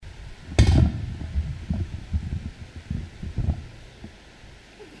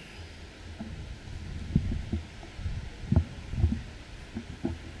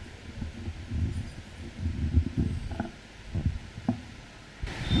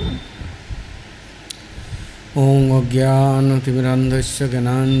ॐ अज्ञानतिमिरान्धस्य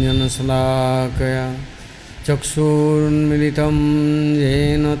ज्ञानाञ्जनशलाकया चक्षुरुन्मिलितं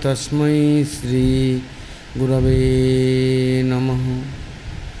येन तस्मै श्रीगुरवे नमः।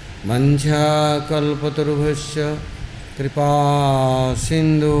 वञ्चाकल्पतरुभ्यश्च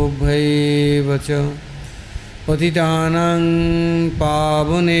कृपासिन्धुभ्यैव च पतितानां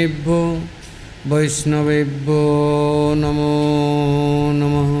पावनेभ्यो वैष्णवेभ्यो नमो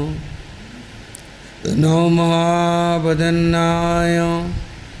नमः। नमो महावदन्नाय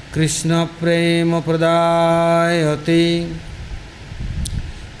कृष्णप्रेमप्रदायते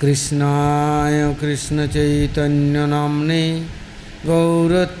कृष्णाय कृष्णचैतन्यनाम्ने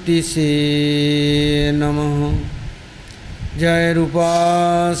गौरतिसे नमः। जय रूपा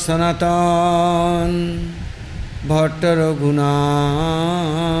सनातन भट्ट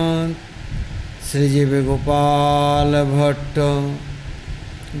रघुनाथ श्रीजीव गोपाल भट्ट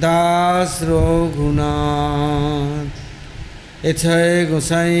दास रघुनाथ एछय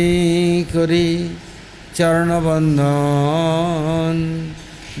गोसाई करी चरणबंधन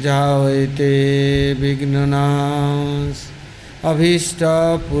जाओते विघ्ननाश अभीष्ट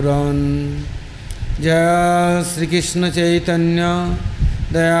पुरन। जय श्री कृष्ण चैतन्य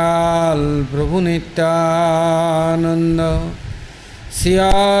दयाल प्रभु नित्यानंद श्री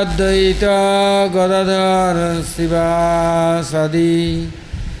अद्वैत गदाधर शिवासादि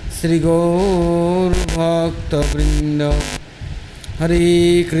श्री गौर भक्तवृंद। हरे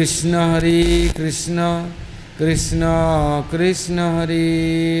कृष्ण कृष्ण कृष्ण हरे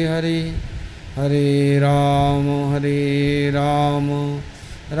हरे हरे राम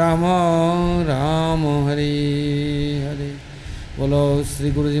राम राम हरे हरे। बोलो श्री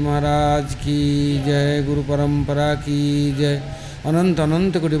गुरुजी महाराज की जय, गुरु परंपरा की जय, अनंत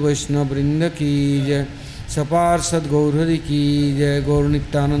अनंत कोटि वैष्णव वृंद की जय, सपार्षद गौरहरि की जय, गौर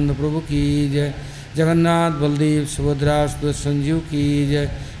नित्यानंद प्रभु की जय, जगन्नाथ बलदेव सुभद्रा संजीव की जय,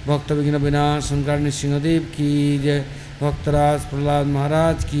 भक्त विघ्न विनाश शंकराचार्य सिंहदेव की जय, भक्तराज प्रहलाद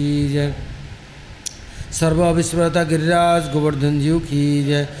महाराज की जय, सर्वविश्वता गिरिराज गोवर्धन जीव की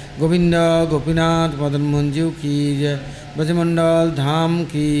जय, गोविंद गोपीनाथ मदन मोहन जीव की जय, ब्रजमंडल धाम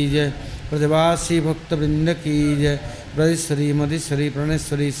की जय, ब्रजवासी भक्तवृंद की जय, ब्रजेश्वरी मधेश्वरी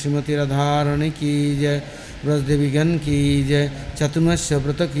प्रणेश्वरी श्रीमती राधारणी की जय, ब्रजदेवीगण की जय, चतुर्मास्य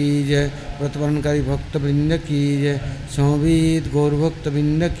व्रत की जय, व्रतपालनकारी भक्तवृंद की जय, समवेत गौर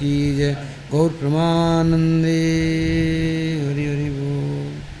भक्तवृंद की जय, गौर प्रमानंदे हरि हरि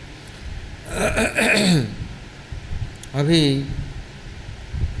बोल। अभी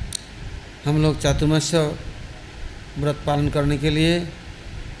हम लोग चातुर्मास्य व्रत पालन करने के लिए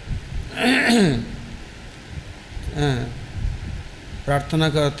प्रार्थना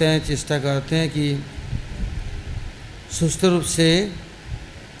करते हैं, चेष्टा करते हैं कि सुस्थ रूप से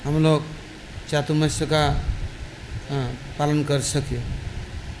हम लोग चातुर्मास्य का पालन कर सके,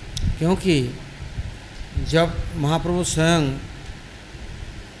 क्योंकि जब महाप्रभु स्वयं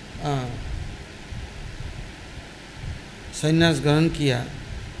संन्यास ग्रहण किया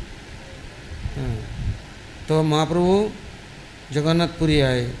तो महाप्रभु जगन्नाथपुरी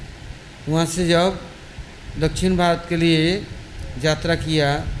आए। वहाँ से जब दक्षिण भारत के लिए यात्रा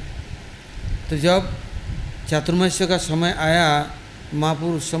किया तो जब चातुर्मास्य का समय आया,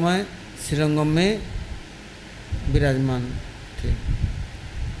 महाप्रभु उस समय श्रीरंगम में विराजमान थे।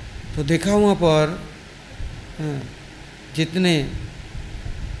 तो देखा वहाँ पर जितने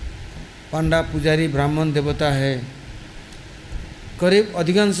पांडा पुजारी ब्राह्मण देवता है, करीब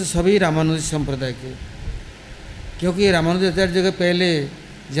अधिकांश सभी रामानुजी संप्रदाय के, क्योंकि रामानुजाचार्य के पहले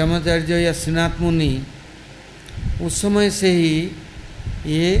जमाचार्य या श्रीनाथ मुनि उस समय से ही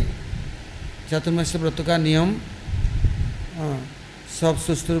ये चातुर्मास्य व्रत का नियम सब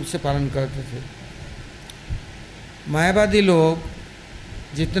सुस्त रूप से पालन करते थे। मायावादी लोग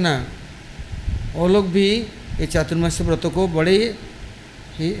जितना, वो लोग भी ये चातुर्मास्य व्रत को बड़े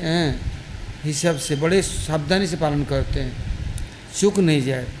ही हिसाब से, बड़े सावधानी से पालन करते हैं, चूक नहीं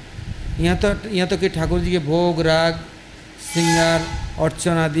जाए। यहाँ तो कि ठाकुर जी के भोग राग श्रृंगार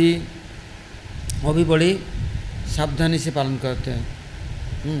अर्चन आदि वो भी बड़ी सावधानी से पालन करते हैं।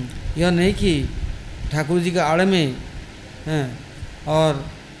 यह नहीं कि ठाकुर जी के आड़ में और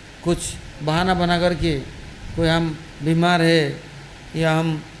कुछ बहाना बना करके कोई हम बीमार है या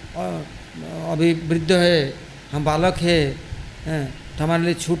हम अभी वृद्ध है, हम बालक है तो हमारे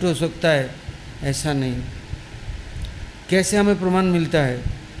लिए छूट हो सकता है, ऐसा नहीं। कैसे हमें प्रमाण मिलता है?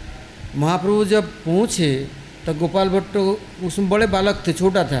 महाप्रभु जब पहुँचे तो गोपाल भट्ट उसमें बड़े बालक थे,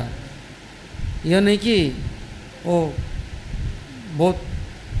 छोटा था। यह नहीं कि वो बहुत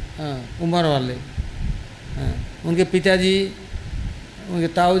उम्र वाले, उनके पिताजी, उनके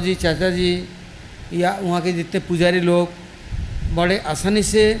ताऊ जी, चाचा जी या वहाँ के जितने पुजारी लोग बड़े आसानी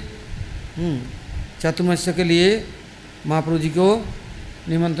से चातुर्मास्य के लिए महाप्रभु जी को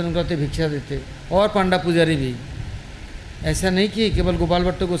निमंत्रण करते, भिक्षा देते। और पांडा पुजारी भी, ऐसा नहीं कि केवल गोपाल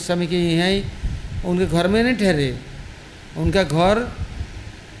भट्ट गोस्वामी के यहाँ ही, उनके घर में नहीं ठहरे, उनका घर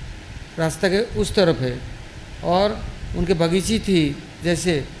रास्ता के उस तरफ है और उनके बगीची थी।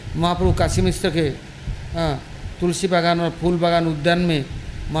 जैसे महाप्रभु काशी मिश्र के तुलसी बागान और फूल बागान उद्यान में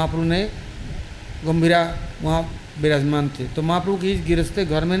महाप्रभु ने गंभीरा वहाँ विराजमान थे। तो महाप्रभु की गृहस्थ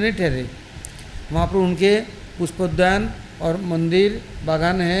घर में नहीं ठहरे, महाप्रभु उनके पुष्पोद्यान और मंदिर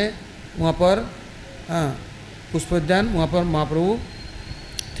बागान है वहाँ पर, पुष्पोद्यान, वहाँ पर महाप्रभु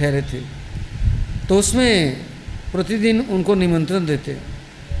ठहरे थे। तो उसमें प्रतिदिन उनको निमंत्रण देते,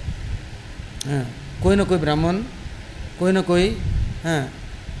 कोई ना कोई ब्राह्मण, कोई ना कोई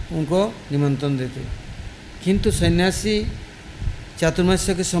उनको निमंत्रण देते। किंतु सन्यासी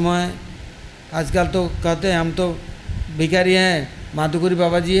चातुर्मास्य के समय आजकल तो कहते हैं हम तो भिखारी हैं, माधुकरी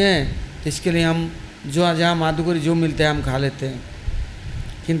बाबा जी हैं, तो इसके लिए हम जो जहाँ माधुकरी जो मिलता है हम खा लेते हैं।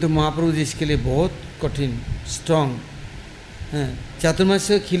 किंतु महाप्रभु जी इसके लिए बहुत कठिन, स्ट्रॉन्ग हैं।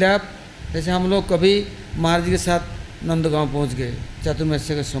 चातुर्मास्य के खिलाफ, जैसे हम लोग कभी महाराज जी के साथ नंदगांव पहुंच गए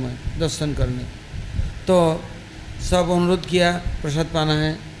चातुर्मास्य के समय दर्शन करने, तो सब अनुरोध किया प्रसाद पाना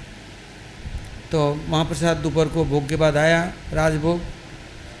है, तो महाप्रसाद दोपहर को भोग के बाद आया राजभोग,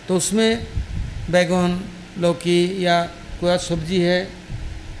 तो उसमें बैगन, लौकी या कोई सब्जी है,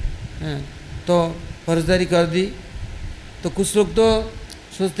 तो फर्जदारी कर दी। तो कुछ लोग तो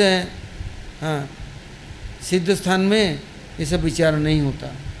सोचते हैं सिद्ध स्थान में ये सब विचार नहीं होता,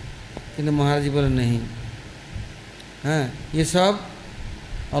 किंतु महाराज जी बोले नहीं, ये सब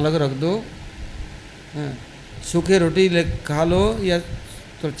अलग रख दो, सूखे रोटी ले खा लो या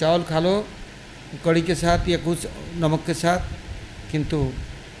तो चावल खा लो कड़ी के साथ या कुछ नमक के साथ, किंतु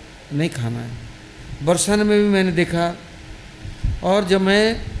नहीं खाना है। बरसाने में भी मैंने देखा, और जब मैं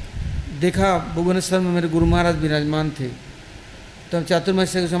देखा भुवनेश्वर में मेरे गुरु महाराज विराजमान थे, तब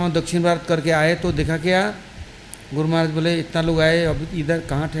चातुर्मास्य के समय दक्षिण भारत करके आए, तो देखा क्या, गुरु महाराज बोले इतना लोग आए, अब इधर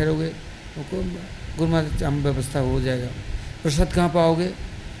कहाँ ठहरोगे? तो गुरु महाराज हम व्यवस्था हो जाएगा। प्रसाद कहाँ पाओगे?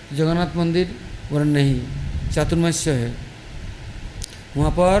 जगन्नाथ मंदिर? बोले नहीं, चातुर्मास्य है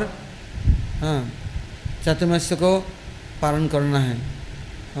वहाँ पर, चातुर्मास्य को पालन करना है,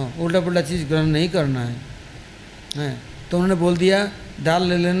 उल्टा पुल्टा चीज़ ग्रहण नहीं करना है। तो उन्होंने बोल दिया दाल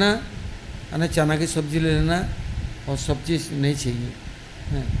ले लेना, अने चना की सब्जी ले लेना, और सब चीज़ नहीं चाहिए।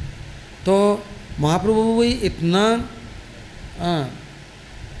 तो महाप्रभु भी इतना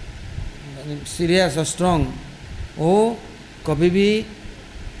सीरियस और स्ट्रॉन्ग, वो कभी भी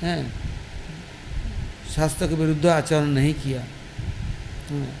शास्त्र के विरुद्ध आचरण नहीं किया।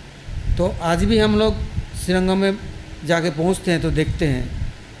 तो आज भी हम लोग श्रीरंगम में जाके पहुंचते हैं तो देखते हैं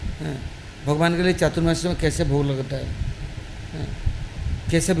भगवान के लिए चातुर्मास्य में कैसे भोग लगता है,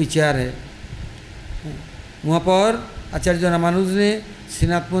 कैसे विचार है। वहाँ पर आचार्य रामानुज ने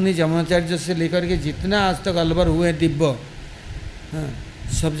श्रीनाथ मुनि जमुनाचार्य से लेकर के जितना आज तक अलवर हुए हैं दिव्य,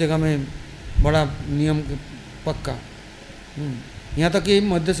 सब जगह में बड़ा नियम पक्का। यहाँ तक कि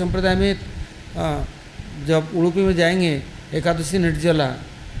मध्य संप्रदाय में जब उडुपी में जाएंगे, एकादशी निर्जला,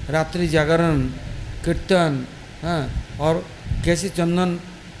 रात्रि जागरण, कीर्तन, और कैसे चंदन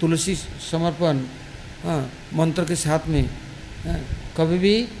तुलसी समर्पण मंत्र के साथ में, कभी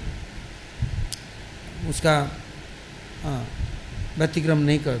भी उसका व्यतिक्रम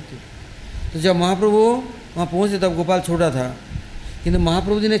नहीं करती। तो जब महाप्रभु वहाँ पहुँचे तब गोपाल छोटा था, किंतु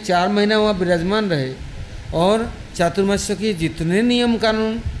महाप्रभु जी ने 4 महीना वहाँ विराजमान रहे और चातुर्मास्य के जितने नियम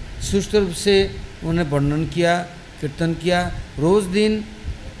कानून सुष्ट रूप से उन्होंने वर्णन किया, कीर्तन किया, रोज़ दिन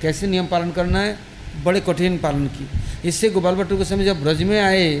कैसे नियम पालन करना है, बड़े कठिन पालन की। इससे गोपाल भट्ट गोस्वामी जब ब्रज में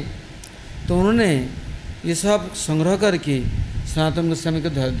आए तो उन्होंने ये सब संग्रह करके सनातन गोस्वामी को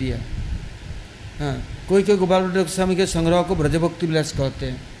धर दिया। कोई गोपाल भट्ट गोस्वामी के संग्रह को ब्रजभक्ति विलास कहते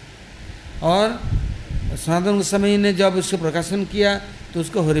हैं, और सनातन गोस्वामी ने जब उसको प्रकाशन किया तो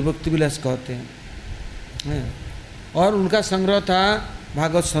उसको हरिभक्ति विलास कहते हैं। और उनका संग्रह था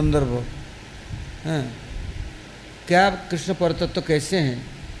भागवत संदर्भ, क्या कृष्ण परतत्व कैसे हैं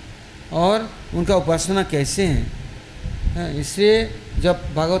और उनका उपासना कैसे हैं। इसलिए जब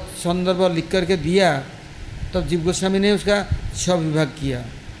भागवत संदर्भ लिख करके दिया तब जीव गोस्वामी ने उसका 6 विभाग किया,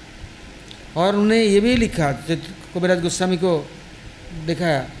 और उन्हें ये भी लिखा, कविराज गोस्वामी को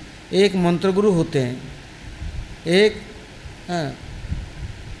दिखाया, एक मंत्र गुरु होते हैं, एक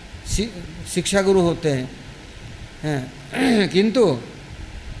शिक्षा गुरु होते हैं, किंतु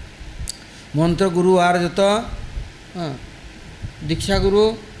मंत्र गुरु आर्जत, दीक्षा गुरु,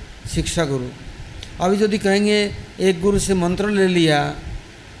 शिक्षा गुरु। अभी यदि कहेंगे एक गुरु से मंत्र ले लिया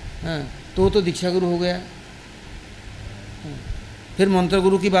तो वो तो दीक्षा गुरु हो गया। फिर मंत्र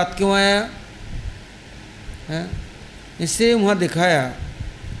गुरु की बात क्यों आया है? इससे वहाँ दिखाया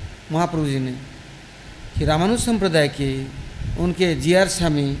महाप्रभु जी ने कि रामानुज संप्रदाय के उनके जी.आर.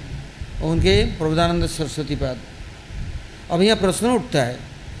 स्वामी और उनके प्रबोधानंद सरस्वती पाद। अब यहाँ प्रश्न उठता है,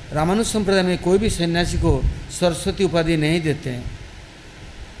 रामानुज संप्रदाय में कोई भी सन्यासी को सरस्वती उपाधि नहीं देते हैं।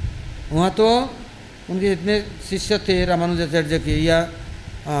 वहाँ तो उनके जितने शिष्य थे रामानुजाचार्य के या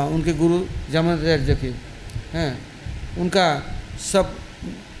उनके गुरु जामानुजाचार्य के हैं, उनका सब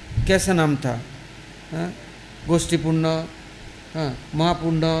कैसा नाम था? गोष्ठीपूर्ण,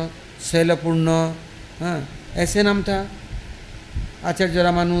 महापूर्ण, शैलपूर्ण, ऐसे नाम था। आचार्य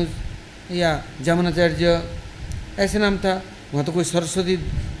रामानुज या जामानुजाचार्य ऐसे नाम था। वहाँ तो कोई सरस्वती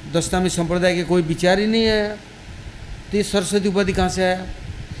दशनामी संप्रदाय के कोई विचार ही नहीं आया। तो ये सरस्वती उपाधि कहाँ से आया?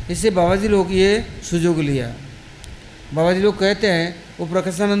 इससे बाबाजी लोग ये सुजोग लिया। बाबाजी लोग कहते हैं वो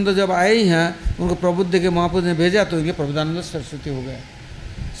प्रकाशानंद जब आए यहाँ, उनको प्रबुद्ध के महापुरुष ने भेजा तो इनके प्रबोधानंद सरस्वती हो गया।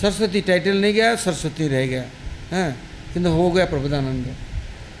 सरस्वती टाइटल नहीं गया, सरस्वती रह गया, हैं, किंतु हो गया प्रबोधानंद।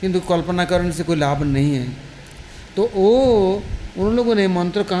 किंतु कल्पना करने से कोई लाभ नहीं है। तो वो उन लोगों ने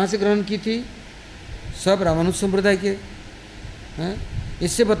मंत्र कहाँ से ग्रहण की थी? सब रामानुज संप्रदाय के हैं।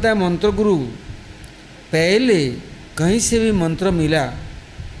 इससे बताया मंत्र गुरु पहले कहीं से भी मंत्र मिला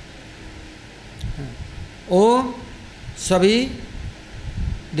वो सभी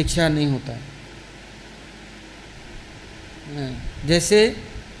दीक्षा नहीं होता है। जैसे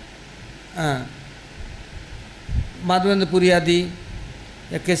माधवेंद्रपुरी आदि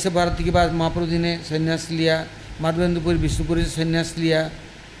या केशव भारती के बाद महाप्रभु जी ने संन्यास लिया, माधवेंद्रपुरी विष्णुपुरी से संन्यास लिया।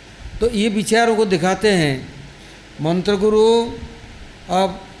 तो ये विचारों को दिखाते हैं मंत्र गुरु।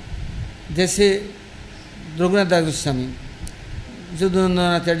 अब जैसे रघुनाथ दास गोस्वामी जो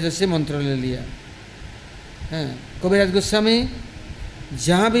द्वंद्वाचार्य से मंत्र ले लिया है। कबीरदास गोस्वामी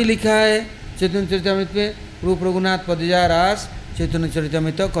जहाँ भी लिखा है चैतन्य चरितामृत में, रूप रघुनाथ पदजा रास चैतन्य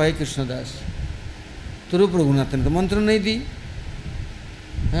चरितामृत कहे कृष्णदास। तो रूप रघुनाथ ने तो मंत्र नहीं दी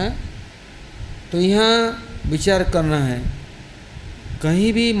है। तो यहाँ विचार करना है,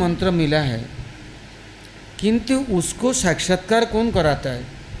 कहीं भी मंत्र मिला है किंतु उसको साक्षात्कार कौन कराता है?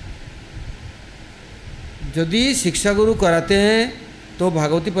 यदि शिक्षा गुरु कराते हैं तो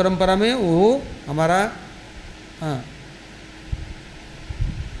भागवती परंपरा में वो हमारा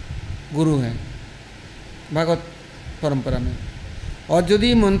गुरु है भागवत परंपरा में। और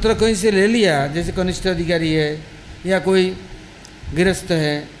यदि मंत्र कहीं से ले लिया, जैसे कनिष्ठ अधिकारी है या कोई गृहस्थ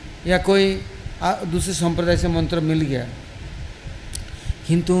है या कोई दूसरे संप्रदाय से मंत्र मिल गया,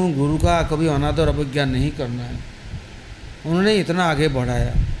 किंतु गुरु का कभी अनादर अवज्ञा नहीं करना है। उन्होंने इतना आगे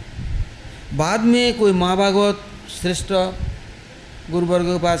बढ़ाया। बाद में कोई महाभागवत श्रेष्ठ गुरुवर्ग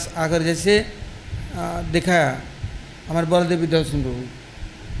के पास आकर जैसे दिखाया हमारे बलदेव विद्याभूषण प्रभु,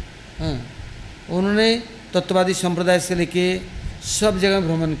 हाँ, उन्होंने तत्ववादी संप्रदाय से लेके सब जगह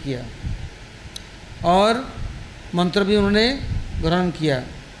भ्रमण किया और मंत्र भी उन्होंने ग्रहण किया।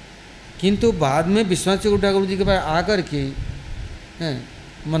 किंतु बाद में विश्वनाथ चक्रवर्ती ठाकुर जी के पास आकर के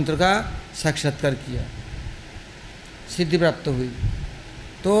मंत्र का साक्षात्कार किया, सिद्धि प्राप्त हुई।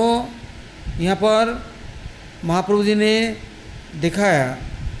 तो यहाँ पर महाप्रभु जी ने दिखाया,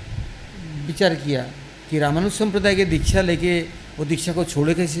 विचार किया कि रामानुज संप्रदाय की दीक्षा लेके वो दीक्षा को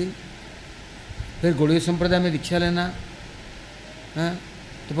छोड़े कैसे? फिर गौड़ीय संप्रदाय में दीक्षा लेना है।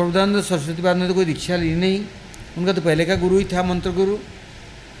 तो प्रबोधानंद सरस्वती पाद ने तो कोई दीक्षा ली नहीं, उनका तो पहले का गुरु ही था मंत्र गुरु।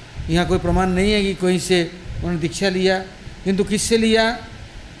 यहाँ कोई प्रमाण नहीं है कि कहीं से उन्होंने दीक्षा लिया। किंतु किससे लिया?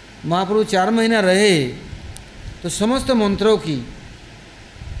 महाप्रभु 4 महीना रहे तो समस्त मंत्रों की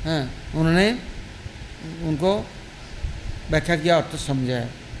उन्होंने उनको व्याख्या किया, अर्थ समझाया।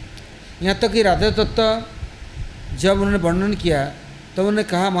 यहाँ तक कि राधा तत्व जब उन्होंने वर्णन किया तब उन्होंने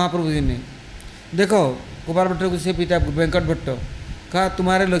कहा महाप्रभु जी ने, देखो गोपाल भट्ट के पिता वेंकट भट्ट कहा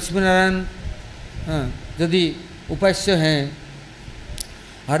तुम्हारे लक्ष्मी नारायण यदि उपास्य हैं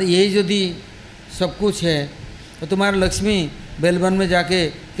और यही यदि सब कुछ है तो तुम्हारे लक्ष्मी बेलवन में जाके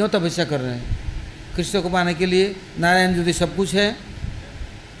क्यों तपस्या कर रहे हैं? कृष्ण को पाने के लिए नारायण यदि सब कुछ है,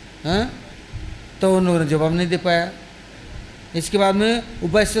 तो उन लोगों ने जवाब नहीं दे पाया। इसके बाद में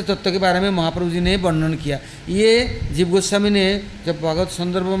उपास्य तत्व के बारे में महाप्रभु जी ने वर्णन किया। ये जीव गोस्वामी ने जब भागवत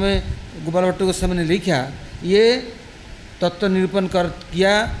संदर्भ में गोपाल भट्ट गोस्वामी ने लिखा, ये तत्व निरूपण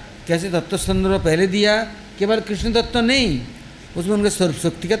किया। कैसे तत्व संदर्भ पहले दिया, केवल कृष्ण तत्व नहीं, उसमें उनके स्वरूप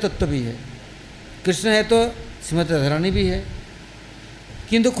शक्ति का तत्व भी है। कृष्ण है तो श्रीमती राधारानी भी है,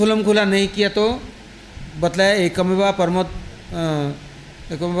 किंतु खुलम खुला नहीं किया। तो बतलाया एकमेवा परम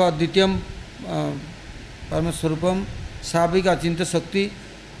एकमेवा द्वितीयम परम स्वरूपम साविक अचिंत्य शक्ति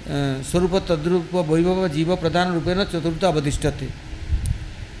स्वरूप तद्रूप वैभव जीव प्रधान रूपेण चतुर्थ अवधिष्ठते।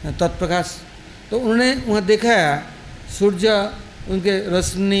 तत्प्रकाश। तो उन्होंने वहाँ देखा सूर्य, उनके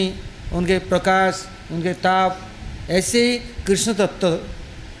रोशनी, उनके प्रकाश, उनके ताप, ऐसे ही कृष्ण तत्व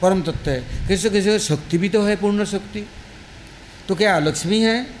परम तत्व है। कृष्ण कृष्ण शक्ति भी तो है, पूर्ण शक्ति। तो क्या लक्ष्मी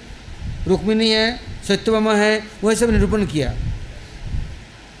है, रुक्मिणी है, सत्यभामा है, वह सब निरूपण किया।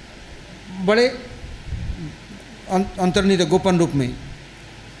 बड़े अंतर्निहित गोपन रूप में।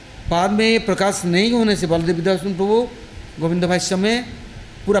 बाद में प्रकाश नहीं होने से बलदेव विद्याभूषण प्रभु गोविंद भाष्य में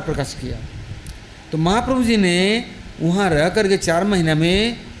पूरा प्रकाश किया। तो महाप्रभु जी ने वहाँ रह करके 4 महीना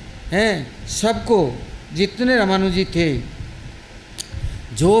में हैं सबको, जितने रामानुजी थे,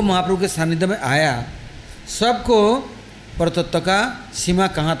 जो महाप्रभु के सानिध्य में आया, सबको परतत्व का सीमा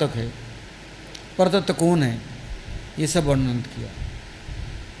कहाँ तक है, परतत्व कौन है, ये सब वर्णन किया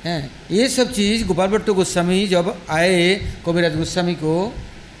है। ये सब चीज़ गोपाल भट्ट गोस्वामी जब आए कविराज गोस्वामी को,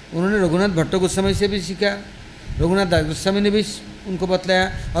 उन्होंने रघुनाथ भट्ट गोस्वामी से भी सीखा, रघुनाथ दास गोस्वामी ने भी उनको बतलाया,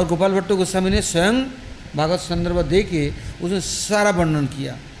 और गोपाल भट्ट गोस्वामी ने स्वयं भागवत संदर्भ दे के उसमें सारा वर्णन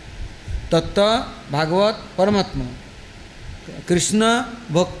किया। तत्व, भागवत, परमात्मा, कृष्ण,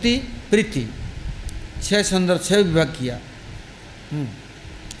 भक्ति, प्रीति, 6 संदर्भ, 6 विभाग किया।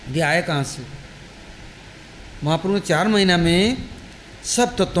 ये आए कहाँ से? महाप्रभु ने 4 महीना में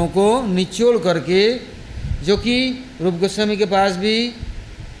सब तत्वों को निचोड़ करके, जो कि रूप गोस्वामी के पास भी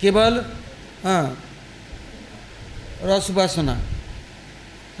केवल रस उपासना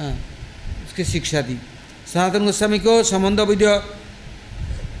उसकी शिक्षा दी, सनातन गोस्वामी को संबंध विद्या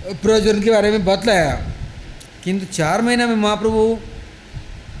प्रयोजन के बारे में बतलाया, किंतु 4 महीना में महाप्रभु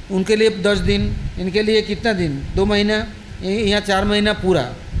उनके लिए 10 दिन, इनके लिए कितना दिन, 2 महीना, यहाँ 4 महीना पूरा।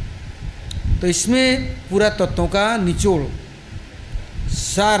 तो इसमें पूरा तत्वों का निचोड़,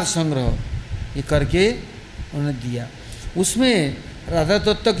 सार संग्रह ये करके उन्होंने दिया। उसमें राधा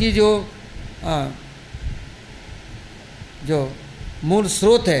तत्व की जो मूल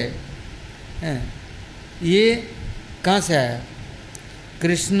स्रोत है, ये कहाँ से आया?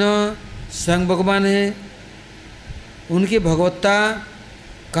 कृष्ण स्वयं भगवान है, उनकी भगवत्ता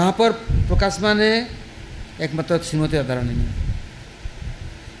कहाँ पर प्रकाशमान है? एक मतलब श्रीमती राधारानी में,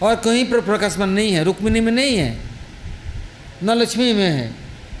 और कहीं पर प्रकाशमान नहीं है। रुक्मिणी में नहीं है, न लक्ष्मी में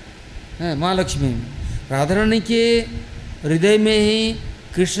है, महालक्ष्मी में। राधारानी के हृदय में ही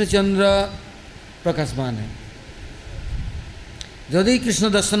कृष्णचंद्र प्रकाशमान है। यदि कृष्ण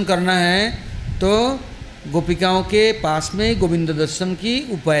दर्शन करना है तो गोपिकाओं के पास में गोविंद दर्शन की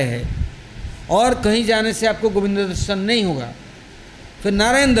उपाय है, और कहीं जाने से आपको गोविंद दर्शन नहीं होगा, फिर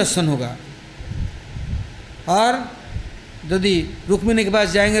नारायण दर्शन होगा। और यदि रुक्मिणी के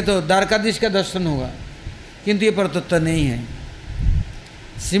पास जाएंगे तो द्वारकाधीश का दर्शन होगा, किंतु ये परतत्व नहीं है।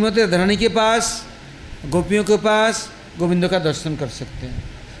 श्रीमती राधारानी के पास, गोपियों के पास गोविंद का दर्शन कर सकते हैं।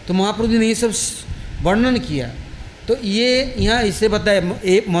 तो महाप्रभु जी ने ये सब वर्णन किया। तो ये यहाँ इसे बताए,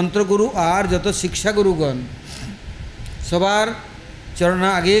 एक मंत्र गुरु और जो तो शिक्षा गुरुगण सवार चरण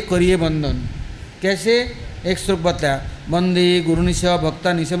आगे करिए बंदन। कैसे? एक श्लोक बताया, वंदे गुरु निश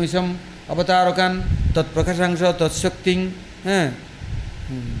भक्ता निशमिशम अवतारकान तत्प्रकाशांश तत्शक्ति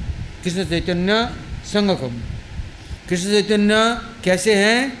कृष्ण चैतन्य संगकम। कृष्ण चैतन्य कैसे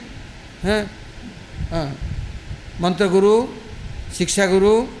हैं? मंत्र गुरु, शिक्षा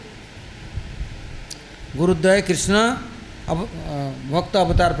गुरु, गुरुद्वय कृष्ण, भक्त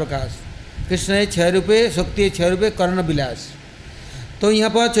अवतार प्रकाश। कृष्ण है 6 रूपे, शक्ति है 6 रूपे, कर्ण विलास। तो यहाँ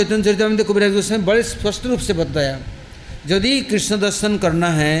पर चैतन्य चरितामृत कविराज गोस्वामी बड़े स्पष्ट रूप से बताया, यदि कृष्ण दर्शन करना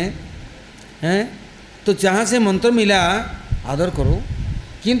है तो जहाँ से मंत्र मिला आदर करो,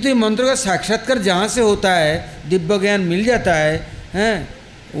 किंतु ये मंत्र का साक्षात्कार जहाँ से होता है, दिव्य ज्ञान मिल जाता है,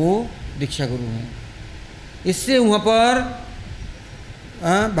 वो दीक्षा गुरु हैं। इससे वहाँ पर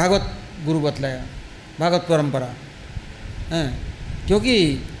भागवत गुरु बतलाया, भागवत परंपरा, क्योंकि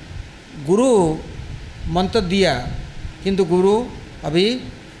गुरु मंत्र दिया किंतु गुरु अभी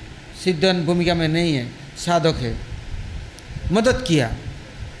सिद्धन भूमिका में नहीं है, साधक है, मदद किया।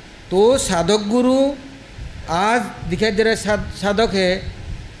 तो साधक गुरु आज दिखाई दे रहा है साधक है,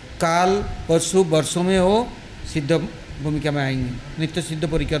 काल परसों वर्षों में वो सिद्ध भूमिका में आएंगे, नित्य सिद्ध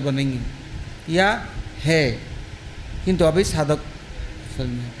परिकर बनेंगे, या है, किंतु अभी साधक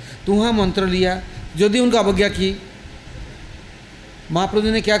में। तो वहाँ मंत्र लिया, यदि उनका अवज्ञा की, महाप्रभु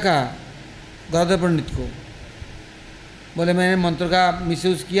जी ने क्या कहा गौरव पंडित को? बोले मैंने मंत्र का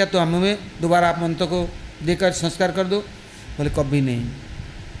मिसयूज किया तो हमें दोबारा आप मंत्र को देकर संस्कार कर दो। बोले कभी नहीं,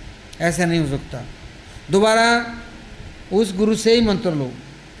 ऐसा नहीं हो सकता, दोबारा उस गुरु से ही मंत्र लो।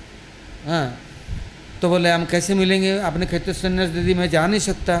 तो बोले हम कैसे मिलेंगे, आपने क्षेत्र संन्यास दे दी, मैं जा नहीं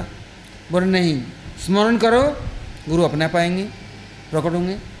सकता। बोले नहीं, स्मरण करो, गुरु अपने आप आएंगे, प्रकट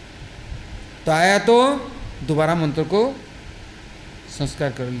होंगे। तो आया तो दोबारा मंत्र को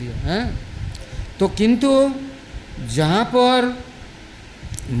संस्कार कर लिया हैं। तो किंतु जहाँ पर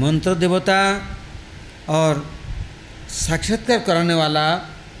मंत्र देवता और साक्षात्कार कराने वाला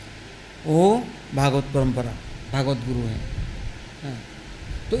वो भागवत परंपरा, भागवत गुरु है।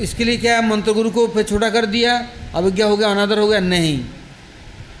 तो इसके लिए क्या मंत्र गुरु को फिर छोटा कर दिया, अवज्ञा हो गया, अनादर हो गया? नहीं,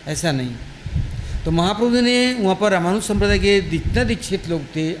 ऐसा नहीं। तो महाप्रभु जी ने वहाँ पर रामानुज संप्रदाय के जितना दीक्षित लोग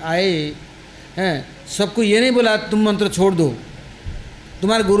थे आए हैं, सबको ये नहीं बोला तुम मंत्र छोड़ दो,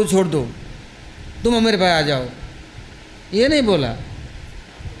 तुम्हारे गुरु छोड़ दो, तुम मेरे पास आ जाओ, ये नहीं बोला।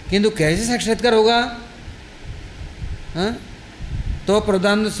 किंतु कैसे साक्षात्कार होगा? हाँ, तो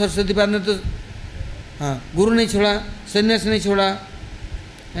प्रधान सरस्वती पाद ने तो हाँ गुरु नहीं छोड़ा, सन्यास नहीं छोड़ा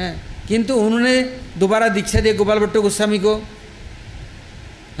है, किंतु उन्होंने दोबारा दीक्षा दिया गोपाल भट्ट गोस्वामी को।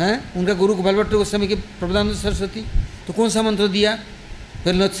 हैं, उनका गुरु गोपाल भट्ट गोस्वामी के प्रबोधानंद सरस्वती, तो कौन सा मंत्र दिया?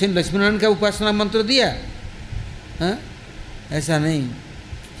 फिर लक्ष्मीनारायण का उपासना मंत्र दिया? हैं, ऐसा नहीं।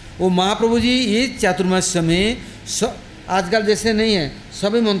 वो महाप्रभु जी ये चातुर्मास में आजकल जैसे नहीं है,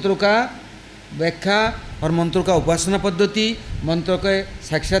 सभी मंत्रों का व्याख्या और मंत्रों का उपासना पद्धति, मंत्रों के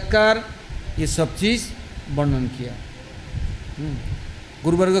साक्षात्कार, ये सब चीज़ वर्णन किया।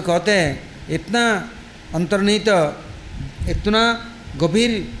 गुरुवर्ग कहते हैं इतना अंतर्निहित, इतना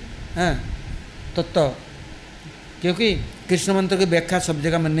गंभीर तत्व, क्योंकि कृष्ण मंत्र की व्याख्या सब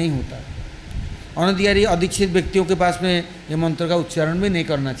जगह में नहीं होता। अनधिकारी अदीक्षित व्यक्तियों के पास में ये मंत्र का उच्चारण भी नहीं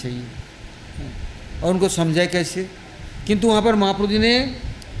करना चाहिए और उनको समझाए कैसे। किंतु वहाँ पर महाप्रभु जी ने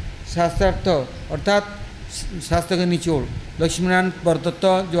शास्त्रार्थ अर्थात शास्त्र के निचोड़, लक्ष्मीनारायण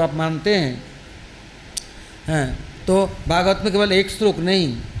परतत्व जो आप मानते हैं, तो भागवत में केवल एक श्लोक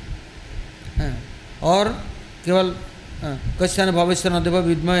नहीं है, और केवल कश्चन भविष्य नदेव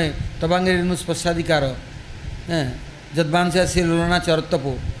विद्मय तवांगे रेणुस्पशाधिकार जदबान से श्रीलोना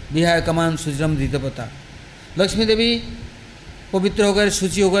चरतपो विहाय कमान सुजरम धीतपता। लक्ष्मी देवी पवित्र होकर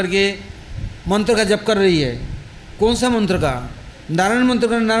शुचि होकर के मंत्र का जप कर रही है। कौन सा मंत्र का? नारायण मंत्र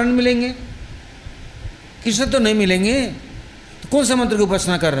का नारायण मिलेंगे, कृष्ण तो नहीं मिलेंगे, तो कौन सा मंत्र की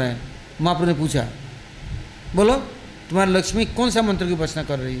उपासना कर रहे हैं? महाप्रभु ने पूछा, बोलो तुम्हारी लक्ष्मी कौन सा मंत्र की उपासना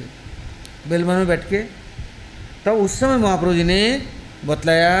कर रही है? बेलवन में बैठ के। तब उस समय महाप्रभु जी ने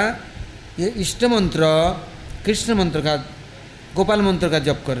बतलाया ये इष्ट मंत्र कृष्ण मंत्र का, गोपाल मंत्र का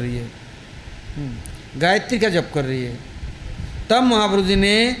जप कर रही है, गायत्री का जप कर रही है। तब महाप्रभु जी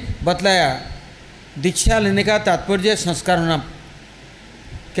ने बतलाया दीक्षा लेने का तात्पर्य संस्कार होना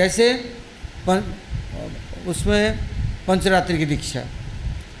कैसे, उसमें पंचरात्रि की दीक्षा,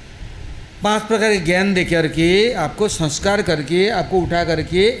 5 प्रकार के ज्ञान दे करके आपको संस्कार करके आपको उठा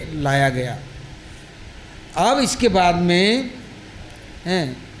करके लाया गया। अब इसके बाद में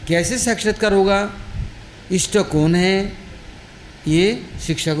कैसे साक्षात्कार होगा, इष्ट कौन है, ये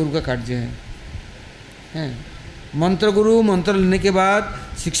शिक्षा गुरु का कार्य है। मंत्र गुरु मंत्र लेने के बाद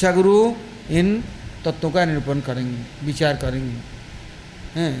शिक्षा गुरु इन तत्वों का निरूपण करेंगे, विचार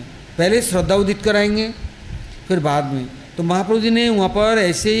करेंगे। पहले श्रद्धा उदित कराएंगे, फिर बाद में। तो महाप्रभु जी ने वहाँ पर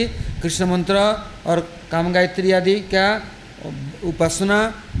ऐसे कृष्ण मंत्र और काम गायत्री आदि क्या उपासना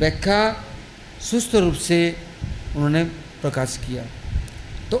व्याख्या सुस्त रूप से उन्होंने प्रकाश किया।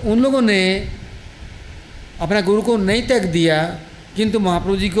 तो उन लोगों ने अपना गुरु को नहीं त्याग दिया, किंतु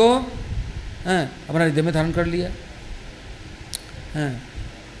महाप्रभु जी को अपना हृदय में धारण कर लिया।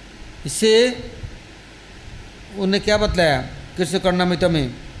 इससे उन्होंने क्या बतलाया कृष्ण कर्णामृत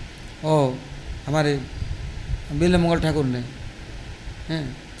में, और हमारे बिल मंगल ठाकुर ने,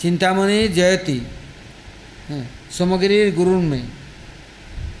 चिंतामणि जयति सोमगिरी गुरु में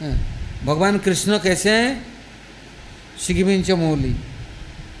भगवान कृष्ण कैसे हैं, शिखिबिंच मौली,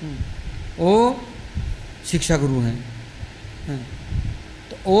 वो शिक्षा गुरु हैं।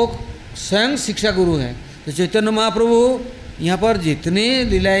 तो वो स्वयं शिक्षा गुरु हैं। तो चैतन्य महाप्रभु यहाँ पर जितने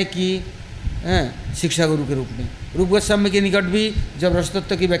लीलाएं की शिक्षा गुरु के रूप में, रूप गोस्वामी के निकट भी जब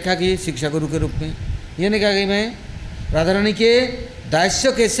रसतत्व की व्याख्या की शिक्षा गुरु के रूप में, ये नहीं कहा कि मैं राधा रानी के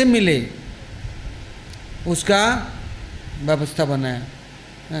दास्य कैसे मिले उसका व्यवस्था बनाया,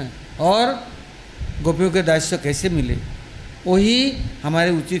 और गोपियों के दास्य कैसे मिले, वही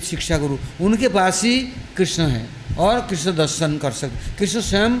हमारे उचित शिक्षा गुरु, उनके पास ही कृष्ण है और कृष्ण दर्शन कर सकते। कृष्ण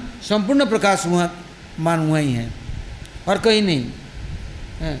स्वयं संपूर्ण प्रकाश हुआ मान हुआ ही है और कहीं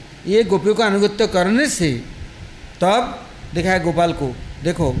नहीं। ये गोपियों का अनुगत्य करने से तब देखा है गोपाल को,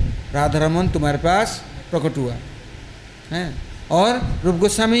 देखो राधा रमन तुम्हारे पास प्रकट हुआ है, और रूप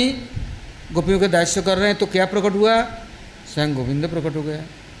गोस्वामी गोपियों के दास्य कर रहे हैं, तो क्या प्रकट हुआ, स्वयं गोविंद प्रकट हो गया।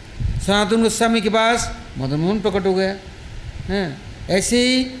 सनातन गोस्वामी के पास मदन मोहन प्रकट हो गया है। ऐसे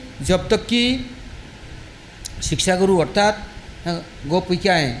ही जब तक कि शिक्षा गुरु अर्थात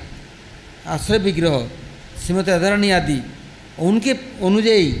गोपिकाएँ, आश्रय विग्रह, श्रीमती अधरणी आदि, उनके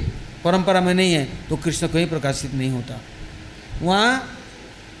अनुयायी परंपरा में नहीं है तो कृष्ण कहीं प्रकाशित नहीं होता। वहाँ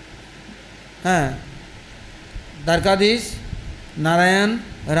हाँ द्वारकाधीश, नारायण,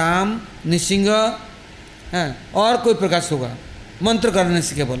 राम, नृसिंह हैं और कोई प्रकाश होगा मंत्र करने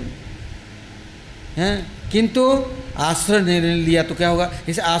से केवल हैं। किंतु आश्रय नहीं लिया तो क्या होगा,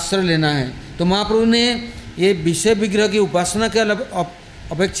 इसे आश्रय लेना है। तो महाप्रभु ने ये विषय विग्रह की उपासना के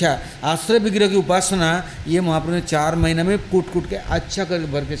अपेक्षा आश्रय विग्रह की उपासना ये महाप्रभु ने 4 महीने में कूट कूट के अच्छा कर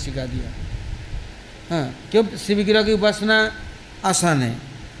भर के सिखा दिया। हाँ क्यों, शिव विग्रह की उपासना आसान है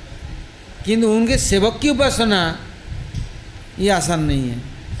किंतु उनके सेवक की उपासना ये आसान नहीं है।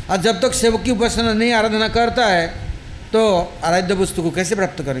 और जब तक सेवक की उपासना नहीं आराधना करता है तो आराध्य वस्तु को कैसे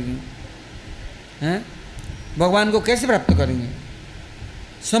प्राप्त करेंगे हैं, भगवान को कैसे प्राप्त करेंगे,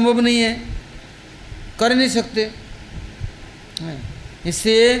 संभव नहीं है, कर नहीं सकते।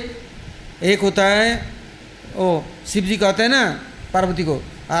 इसलिए एक होता है ओ शिव जी कहते हैं ना पार्वती को,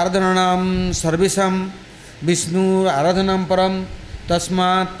 आराधनानाम सर्वेशम विष्णु आराधनाम परम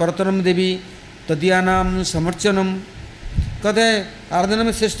तस्मात् परतरम देवी तदीयानाम समर्चनम। कहते हैं आराधना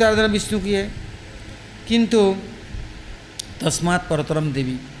में श्रेष्ठ आराधना विष्णु की है, किंतु तस्मात् परतरम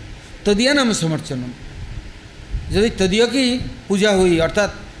देवी तदीयानाम समर्चनम। यदि तदीय की पूजा हुई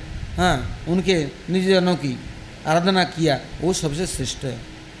अर्थात हाँ उनके निज जनों की आराधना किया वो सबसे श्रेष्ठ है।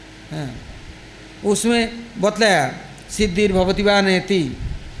 हाँ उसमें बतलाया सिद्धिर भवति वा नेति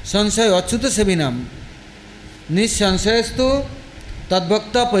संशय अच्युत सेवी नाम निसंशयस्तु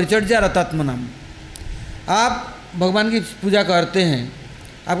तद्भक्त परिचर्या रतात्मनाम। आप भगवान की पूजा करते हैं,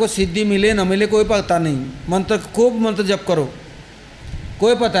 आपको सिद्धि मिले न मिले कोई पता नहीं, मंत्र खूब मंत्र जप करो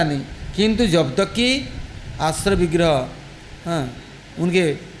कोई पता नहीं, किंतु जब तक कि आश्रय विग्रह हाँ उनके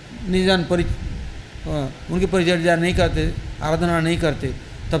निजन उनकी परिचर्या नहीं करते, आराधना नहीं करते,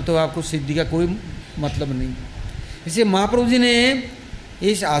 तब तो आपको सिद्धि का कोई मतलब नहीं। इसलिए महाप्रभु जी ने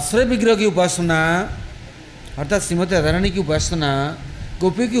इस आश्रय विग्रह की उपासना अर्थात श्रीमती राधारानी की उपासना,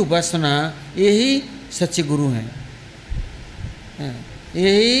 गोपी की उपासना, यही सच्चे गुरु हैं,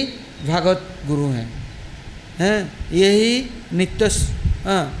 यही भागवत गुरु हैं, यही नित्य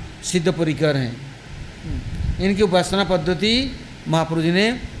सिद्ध परिकर हैं। इनकी उपासना पद्धति महाप्रभु जी ने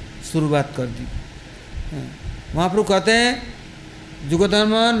शुरुआत कर दी। महाप्रभु कहते हैं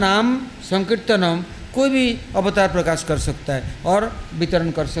जुगधर्म नाम संकीर्तनम, कोई भी अवतार प्रकाश कर सकता है और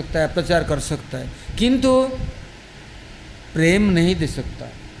वितरण कर सकता है, प्रचार कर सकता है, किंतु प्रेम नहीं दे सकता।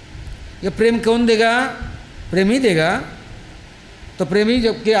 ये प्रेम कौन देगा, प्रेम ही देगा। तो प्रेम ही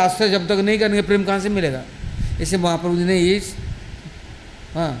जब के आश्रय जब तक नहीं करेंगे प्रेम कहाँ से मिलेगा। इसे महाप्रभु जी ने इस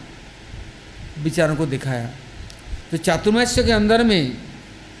हाँ विचारों को दिखाया। तो चातुर्मास्य के अंदर में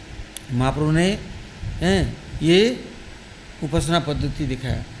महाप्रभु ने ये उपासना पद्धति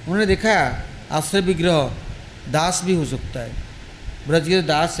दिखाया। उन्होंने दिखाया आश्रय विग्रह दास भी हो सकता है, ब्रज के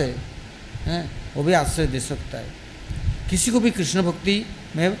दास है वो भी आश्रय दे सकता है, किसी को भी कृष्ण भक्ति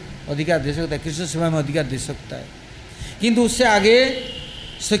में अधिकार दे सकता है, कृष्ण सेवा में अधिकार दे सकता है। किंतु उससे आगे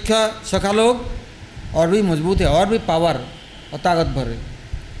सखा लोग और भी मजबूत है, और भी पावर और ताकत भर है,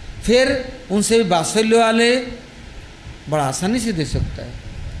 फिर उनसे भी वात्सल्य वाले बड़ा आसानी से दे सकता है,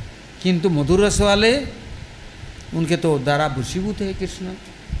 किंतु मधुर रस वाले उनके तो द्वारा भूषीभूत है कृष्ण,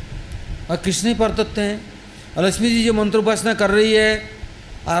 और कृष्ण ही परतत्व हैं। और लक्ष्मी जी जो मंत्र उपासना कर रही है,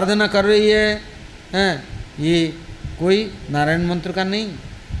 आराधना कर रही है, ये कोई नारायण मंत्र का नहीं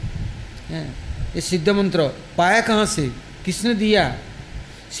है, ये सिद्ध मंत्र पाया कहाँ से, किसने दिया।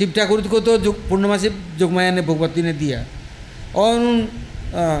 शिव ठाकुर को तो पूर्णमासी जोगमाया ने भगवती ने दिया, और उन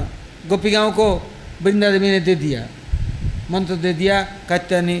गोपिकाओं को वृंदा देवी ने दे दिया, मंत्र दे दिया,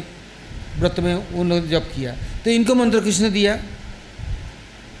 कात्यायनी व्रत में उन लोग जप किया। तो इनको मंत्र किसने दिया,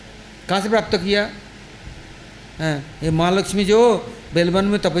 कहाँ से प्राप्त किया। ये महालक्ष्मी जो बेलवन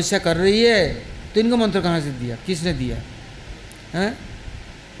में तपस्या कर रही है, तो इनको मंत्र कहाँ से दिया, किसने दिया।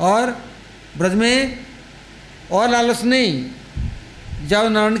 और ब्रज में और लालच नहीं, जाओ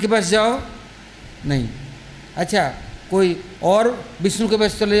नारायण के पास जाओ नहीं, अच्छा कोई और विष्णु के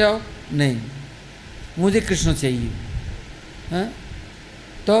पास चले जाओ नहीं, मुझे कृष्ण चाहिए।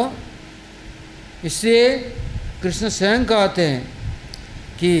 तो इसलिए कृष्ण स्वयं कहते हैं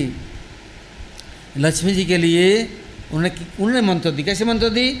कि लक्ष्मी जी के लिए उन्होंने मंत्र दी। कैसे मंत्र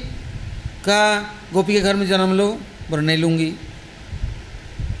दी, कहा गोपी के घर में जन्म लो, बोले नहीं लूँगी।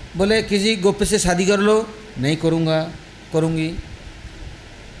 बोले किसी गोपी से शादी कर लो, नहीं करूँगा, करूँगी।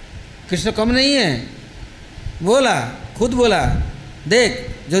 कृष्ण कम नहीं है, बोला, खुद बोला, देख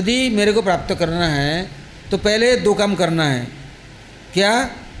यदि मेरे को प्राप्त करना है तो पहले 2 काम करना है। क्या,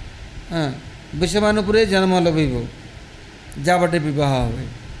 विषमानुपुरे जन्म लो विभो जा बटे विवाह हुए।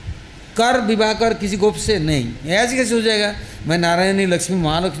 कर विवाह कर किसी गोप से नहीं, ऐसे कैसे हो जाएगा? मैं नारायणी, लक्ष्मी,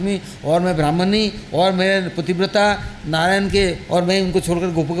 महालक्ष्मी और मैं ब्राह्मणी और मैं पतिव्रता नारायण के और मैं उनको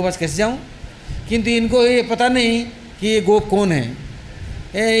छोड़कर गोपों के पास कैसे जाऊं? किंतु इनको ये पता नहीं कि ये गोप कौन है।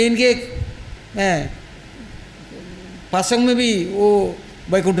 इनके पासंग में भी वो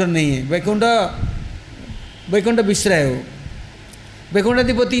वैकुंठ नहीं है, वैकुंठ विश्र है। वो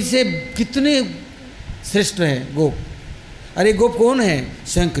वैकुंठाधिपति से कितने श्रेष्ठ है गोप। अरे गोप कौन है?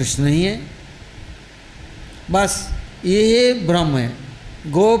 स्वयं कृष्ण ही है। बस ये ब्रह्म है।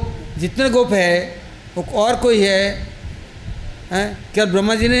 गोप जितने गोप है वो और कोई है, क्या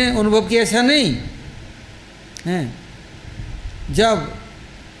ब्रह्मा जी ने अनुभव किया? ऐसा नहीं है। जब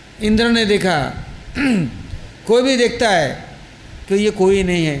इंद्र ने देखा कोई भी देखता है कि ये कोई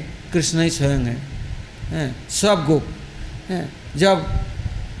नहीं है, कृष्ण ही स्वयं है, सब गोप हैं। जब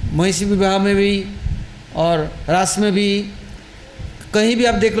महिषी विवाह में भी और रास में भी कहीं भी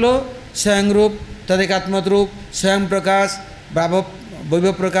आप देख लो, स्वयं रूप, तदेकात्मक रूप, स्वयं प्रकाश,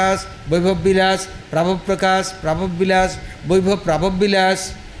 वैभव प्रकाश, वैभव विलास, प्राभव प्रकाश, प्राभव विलास, वैभव प्राभव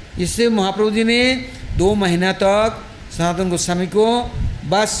विलास। इससे महाप्रभु जी ने 2 महीना तक सनातन गोस्वामी को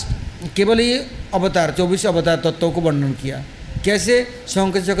बस केवल ये अवतार 24 अवतार तत्वों को वर्णन किया। कैसे?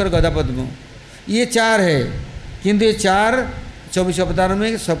 शंख चक्र गदा पद्म, ये 4 है, किंतु ये 4 24 अवतारों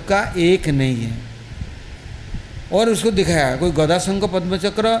में सबका एक नहीं है। और उसको दिखाया, कोई गदा शंख पद्म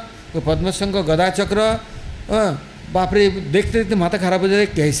चक्र, कोई पद्म शंख गदा चक्र। बाप रे, देखते देखते माथा खराब हो जाए,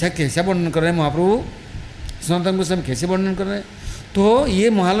 कैसा कैसा वर्णन कर रहे हैं महाप्रभु, सनातन गोस्वामी कैसे वर्णन कर रहे हैं। तो ये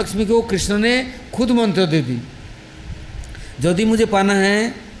महालक्ष्मी को कृष्ण ने खुद मंत्र दे दी, यदि मुझे पाना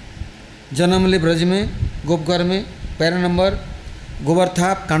है जन्म ले ब्रज में, गोपघर में, पैरा नंबर, गोबर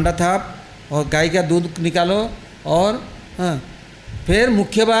थाप, कांडा थाप और गाय का दूध निकालो और फिर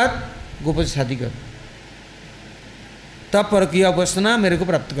मुख्य बात गोप से शादी कर, तब परकीय उपासना मेरे को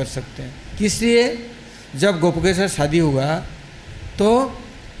प्राप्त कर सकते हैं। किस लिए? जब गोप के साथ शादी होगा तो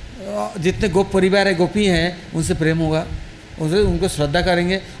जितने गोप परिवार है, गोपी हैं, उनसे प्रेम होगा, उनको श्रद्धा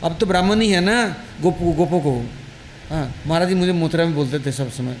करेंगे। अब तो ब्राह्मण ही है ना गोपों को। महाराज जी मुझे मोथरा में बोलते थे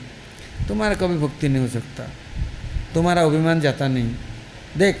सब समय, तुम्हारा कभी भक्ति नहीं हो सकता, तुम्हारा अभिमान जाता नहीं।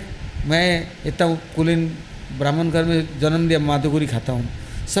 देख, मैं इतना कुलीन ब्राह्मण घर में जन्म लिया, माधुगुरी खाता हूँ,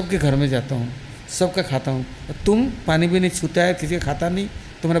 सबके घर में जाता हूँ, सबका खाता हूँ, तुम पानी भी नहीं छूता है, किसी का खाता नहीं,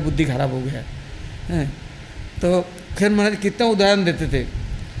 तुम्हारा बुद्धि खराब हो गया है। तो फिर महाराज कितना उदाहरण देते थे।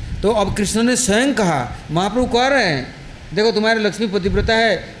 तो अब कृष्ण ने स्वयं कहा, महाप्रभु कह रहे हैं, देखो तुम्हारे लक्ष्मी पतिव्रता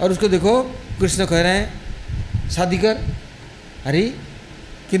है और उसको देखो कृष्ण कह रहे हैं शादी कर। अरे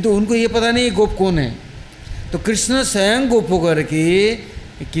किंतु उनको ये पता नहीं गोप कौन है। तो कृष्ण स्वयं गोप होकर के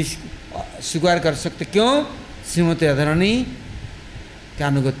किस स्वीकार कर सकते, क्यों? श्रीमती राधारानी के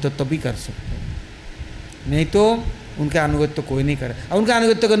अनुगत्य तभी कर सकते, नहीं तो उनके अनुगत्य कोई नहीं करे। और उनका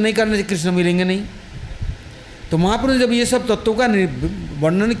अनुगत्य नहीं करने से कृष्ण मिलेंगे नहीं। तो महाप्रभु ने जब ये सब तत्वों का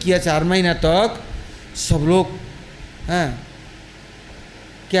वर्णन किया 4 महीना तक, सब लोग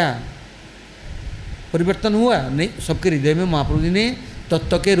क्या परिवर्तन हुआ? नहीं, सबके हृदय में महाप्रभु जी ने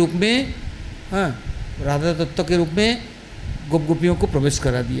तत्व के रूप में, राधा तत्व के रूप में गोप गोपियों को प्रवेश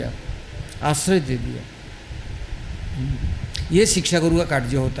करा दिया, आश्रय दे दिया। ये शिक्षा गुरु का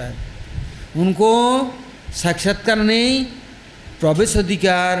कार्य होता है। उनको साक्षात्कार नहीं, प्रवेश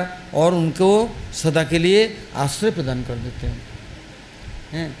अधिकार और उनको सदा के लिए आश्रय प्रदान कर देते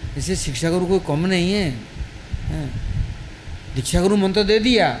हैं। इसे शिक्षा गुरु कोई कम नहीं है। दीक्षा गुरु मंत्र दे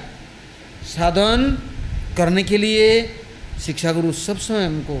दिया, साधन करने के लिए शिक्षा गुरु सब समय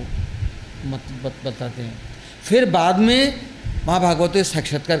हमको बताते हैं। फिर बाद में महाभागवत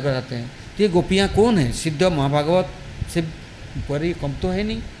साक्षात्कार कराते हैं। तो ये गोपियाँ कौन है? सिद्ध महाभागवत से ऊपर ही कम तो है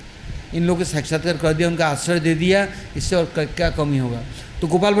नहीं। इन लोगों के साक्षात्कार कर दिया, उनका आश्रय दे दिया, इससे और क्या कमी होगा। तो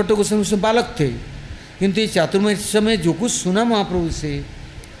गोपाल भट्ट गोस्वामी उसमें बालक थे, किंतु ये चातुर्मास्य में जो कुछ सुना महाप्रभु से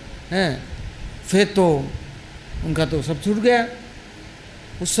फिर तो उनका तो सब छूट गया।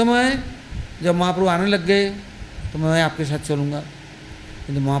 उस समय जब महाप्रभु आने लग गए तो मैं आपके साथ चलूँगा,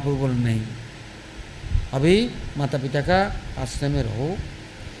 किंतु महाप्रभु बोले नहीं, अभी माता पिता का आश्रय में रहो,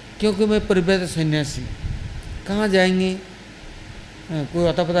 क्योंकि मैं परिव्राजक सन्यासी, कहाँ जाएंगे, कोई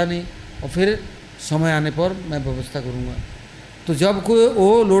अता पता नहीं, और फिर समय आने पर मैं व्यवस्था करूँगा। तो जब कोई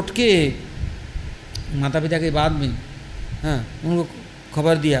वो लौट के माता पिता के बाद में उनको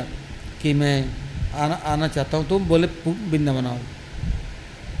खबर दिया कि मैं आना चाहता हूँ, तो बोले वृंदावन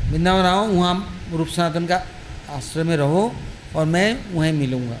आओ, वहाँ रूप सनातन का आश्रय में रहो और मैं वहीं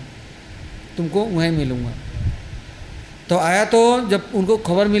मिलूँगा, तुमको वहीं मिलूँगा। तो आया, तो जब उनको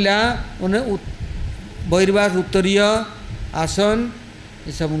खबर मिला, उन्हें बहिर्वास, उत्तरीय आसन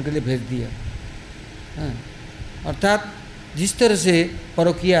ये सब उनके लिए भेज दिया। अर्थात जिस तरह से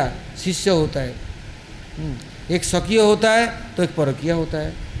परोकिया शिष्य होता है, एक स्वकीय होता है तो एक परोकिया होता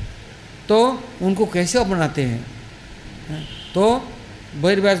है, तो उनको कैसे अपनाते हैं। तो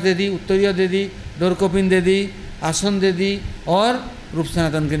बहिर्वास दे दी, उत्तरीय दे दी, डोरकोपिन दे दी, आसन दे दी और रूप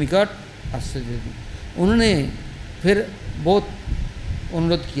सनातन के निकट आश्रय दे दी। उन्होंने फिर बहुत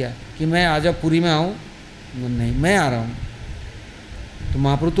अनुरोध किया कि मैं आज पुरी में आऊँ, नहीं मैं आ रहा हूँ। तो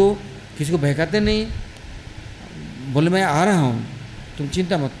महाप्रभु तो किसी को बहकाते नहीं, बोले मैं आ रहा हूँ, तुम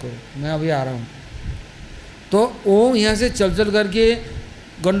चिंता मत करो, मैं अभी आ रहा हूँ। तो वो यहाँ से चल चल करके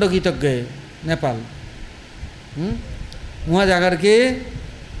गंडकी तक गए, नेपाल। वहाँ जाकर के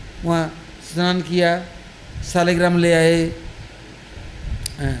वहाँ स्नान किया, शालिग्राम ले आए,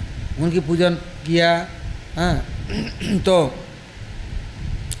 उनकी पूजन किया। तो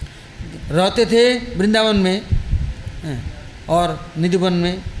रहते थे वृंदावन में और निधिवन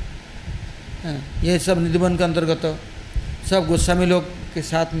में, ये सब निधिवन के अंतर्गत सब गोस्वामी लोग के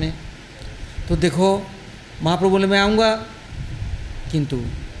साथ में। तो देखो महाप्रभु बोले मैं आऊँगा, किंतु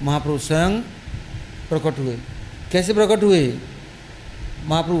महाप्रभु स्वयं प्रकट हुए। कैसे प्रकट हुए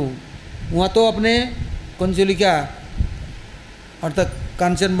महाप्रभु? वहाँ तो अपने कंचुलिका अर्थात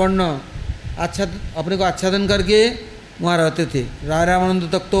कांचन वर्ण अपने को आच्छादन करके वहाँ रहते थे। रामानंद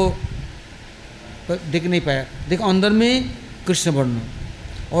तक तो देख नहीं पाया। देखो अंदर में कृष्ण वर्ण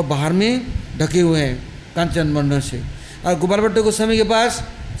और बाहर में ढके हुए हैं कांचन वर्ण से। और गोपाल भट्ट गोस्वामी के पास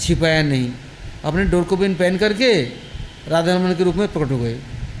छिपाया नहीं, अपने डोरकोपिन पहन करके राधा रमन के रूप में प्रकट हो गए।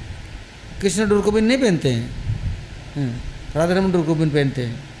 कृष्ण डोरकोपिन नहीं पहनते हैं, राधा रमन डोरकोपिन पहनते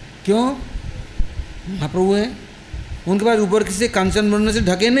हैं। क्यों? महाप्रभु हैं, उनके पास ऊपर किसी कांचन वर्ण से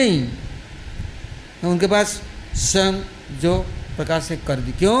ढके नहीं, उनके पास स्वयं जो प्रकाश से कर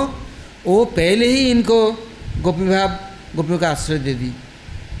दी। क्यों? वो पहले ही इनको गोपी भाव गोपियों का आश्रय दे दी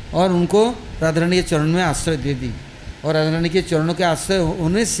और उनको राधा रानी के चरण में आश्रय दे दी। और राधा रानी के चरणों के आश्रय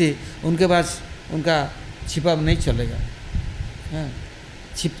होने से उनके पास उनका छिपा नहीं चलेगा,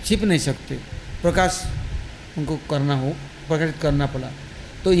 छिप नहीं सकते, प्रकाश उनको प्रकाशित करना पड़ा।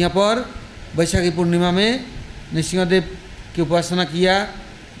 तो यहाँ पर वैशाखी पूर्णिमा में नृसिंहदेव की उपासना किया,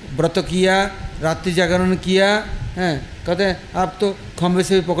 व्रत किया, रात्रि जागरण किया। कहते हैं आप तो खम्भे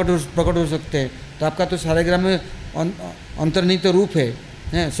से भी प्रकट हो सकते हैं, तो आपका तो शालिग्राम में अंतर्निहित रूप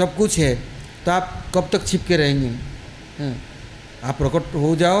है, सब कुछ है, तो आप कब तक छिपके रहेंगे? आप प्रकट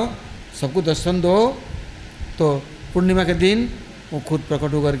हो जाओ, सबको दर्शन दो। तो पूर्णिमा के दिन वो खुद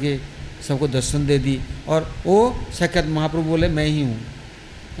प्रकट होकर के सबको दर्शन दे दी और वो साक्षात महाप्रभु बोले मैं ही हूँ,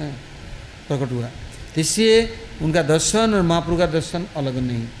 प्रकट हुआ। तो इसलिए उनका दर्शन और महाप्रभु का दर्शन अलग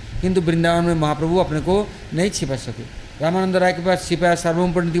नहीं। किंतु वृंदावन में महाप्रभु अपने को नहीं छिपा सके। रामानंद राय के पास छिपाया,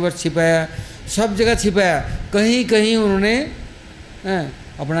 सार्वभौम पंडित के पास छिपाया, सब जगह छिपाया। कहीं कहीं उन्होंने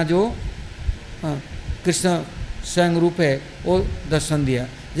अपना जो कृष्ण स्वयं रूप है वो दर्शन दिया।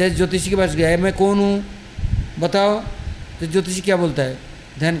 जैसे ज्योतिषी के पास गया, मैं कौन हूँ बताओ, तो ज्योतिषी क्या बोलता है?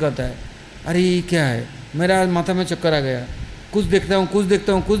 ध्यान करता है, अरे क्या है, मेरा माथा में चक्कर आ गया, कुछ देखता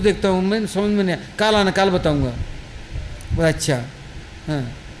हूँ, मैं समझ में नहीं आया, काल बताऊँगा। बोला अच्छा,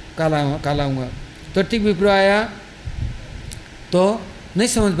 काल आऊँगा। तो ठीक विप्र आया तो नहीं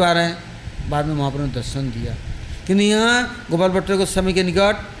समझ पा रहे हैं, बाद में महाप्रभु ने दर्शन दिया। किंतु यहाँ गोपाल भट्ट गोस्वामी के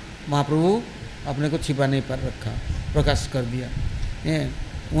निकट महाप्रभु अपने को छिपा नहीं पर रखा, प्रकाश कर दिया।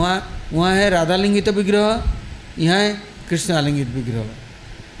 वहाँ है राधा लिंगित विग्रह, यहाँ है कृष्ण आलिंगित विग्रह।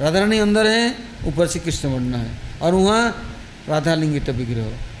 राधा रानी अंदर है, ऊपर से कृष्ण वर्ण है, और वहाँ राधा लिंगित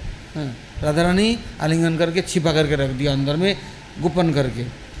विग्रह। राधा रानी आलिंगन करके छिपा करके रख दिया अंदर में, गोपन करके।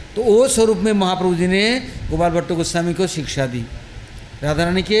 तो वो स्वरूप में महाप्रभु जी ने गोपाल भट्ट गोस्वामी को शिक्षा दी, राधा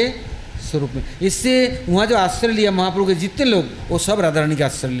रानी के स्वरूप में। इससे वहाँ जो आश्रय लिया महाप्रभु के जितने लोग, वो सब राधा रानी का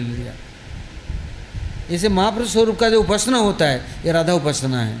आश्रय ले लिया। इसे महाप्रभु स्वरूप का जो उपासना होता है, ये राधा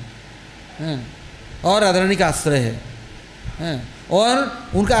उपासना है, और राधा रानी का आश्रय है।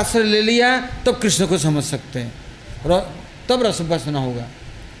 और उनका आश्रय ले लिया तब कृष्ण को समझ सकते हैं, तब रस उपासना होगा।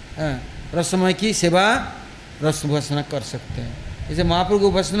 रसमय की सेवा रस उपासना कर सकते हैं। जैसे महाप्रभु की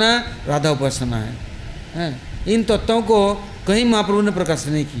उपासना राधा उपासना है। इन तत्वों को कहीं महाप्रभु ने प्रकाश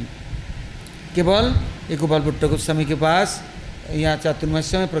नहीं की, केवल एक गोपाल भट्ट गोस्वामी के पास यहाँ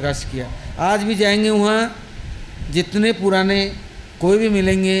चातुर्मास्य में प्रकाश किया। आज भी जाएंगे वहाँ, जितने पुराने कोई भी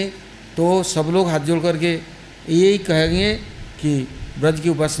मिलेंगे तो सब लोग हाथ जोड़ करके यही कहेंगे कि ब्रज की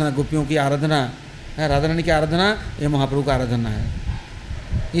उपासना, गोपियों की आराधना है, राधा रानी की आराधना, ये महाप्रभु का आराधना है।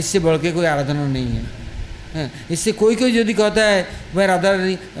 इससे बढ़ के कोई आराधना नहीं है। इससे कोई यदि कहता है मैं राधा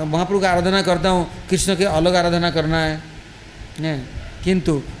रानी महाप्रभु का आराधना करता हूँ, कृष्ण के अलग आराधना करना है,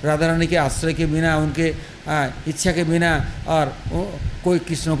 किंतु राधा रानी के आश्रय के बिना, उनके इच्छा के बिना और कोई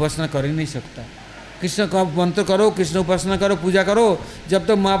कृष्ण उपासना कर ही नहीं सकता। कृष्ण का मंत्र करो, कृष्ण उपासना करो, पूजा करो, जब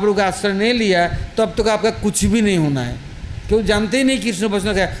तक महाप्रभु का आश्रय नहीं लिया तब तक आपका कुछ भी नहीं होना है। क्यों जानते ही नहीं कृष्ण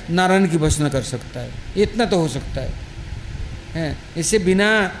उपासना क्या, नारायण की उपासना कर सकता है, इतना तो हो सकता है। इससे बिना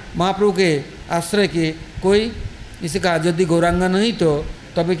महाप्रभु के आश्रय के कोई, इसे कहा यदि गौरांगा नहीं तो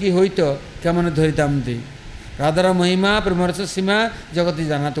तबे की हुई तो क्या मन धरिताम दे, राधारा महिमा प्रमर्श सीमा जगत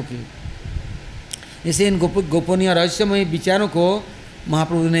जाना तो की। इसे इन गोपनीय रहस्यमय विचारों को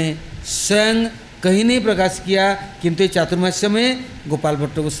महाप्रभु ने स्वयं कहीं नहीं प्रकाश किया, किंतु चातुर्मास्य में गोपाल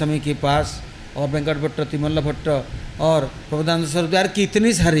भट्ट गोस्वामी के पास और वेंकट भट्ट, तिमल्ल भट्ट और प्रबोधानंद सरस्वती, यार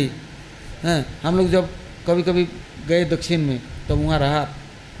कितनी सारी हैं। हम लोग जब कभी कभी गए दक्षिण में तो वहाँ रहा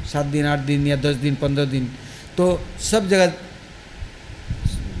 7 दिन 8 दिन या 10 दिन 15 दिन, तो सब जगह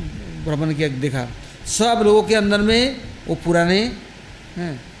भ्रमण किया, देखा सब लोगों के अंदर में वो पुराने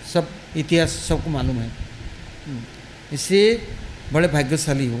हैं, सब इतिहास सबको मालूम है। इससे बड़े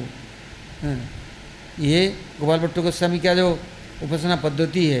भाग्यशाली हो। ये गोपाल भट्ट गोस्वामी का जो उपासना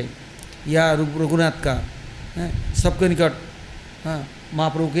पद्धति है या रघुनाथ का, सबके निकट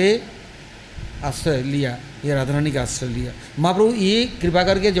महाप्रभु के आश्रय लिया, या राधा रानी का आश्रय लिया। महाप्रभु ये कृपा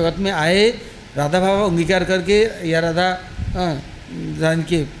करके जगत में आए, राधा भाव अंगीकार करके या राधा जान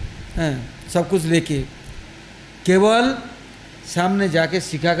के सब कुछ लेके, केवल सामने जाके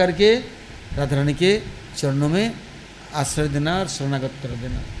सिखा करके राधा रानी के चरणों में आश्रय देना और शरणागत कर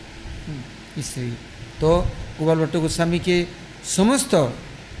देना। इसलिए तो गोपाल भट्ट गोस्वामी के समस्त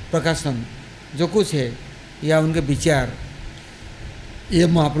प्रकाशन जो कुछ है या उनके विचार, ये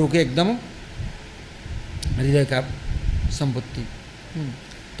महाप्रभु के एकदम हृदय का संपत्ति।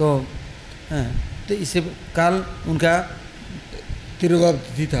 तो इसे काल उनका तिरुभाव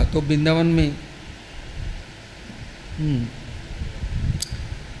तिथि था, तो वृंदावन में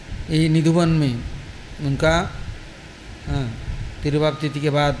ये निधुवन में उनका तिरुभाव तिथि के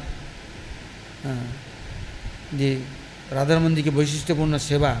बाद ये राधा रमन जी की वैशिष्ट्यपूर्ण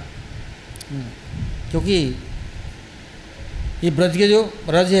सेवा, क्योंकि ये ब्रज के जो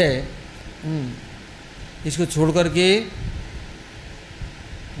ब्रज है इसको छोड़ करके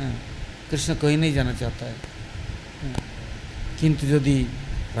कृष्ण कहीं नहीं जाना चाहता है। किंतु यदि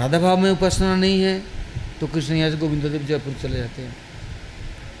राधा भाव में उपासना नहीं है तो कृष्ण यहाँ से गोविंद देव जयपुर चले जाते हैं।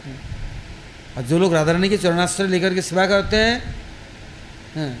 और जो लोग राधा रानी के चरणाश्रय लेकर के सेवा करते हैं,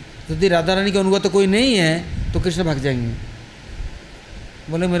 यदि राधा रानी का अनुगत तो कोई नहीं है तो कृष्ण भाग जाएंगे,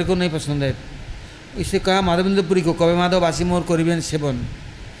 बोले मेरे को नहीं पसंद है। इसे कहा माधवेंद्रपुरी को, कवे माधव बासी मोर करीबेन सेवन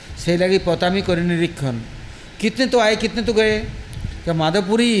से लगी पतामी करी निरीक्षण। कितने तो आए, कितने तो गए, क्या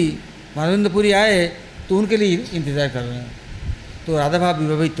माधवेंद्रपुरी आए तो उनके लिए इंतजार कर रहे हैं। तो राधा भाव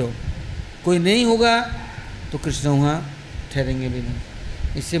विभावित तो कोई नहीं होगा तो कृष्ण वहाँ ठहरेंगे भी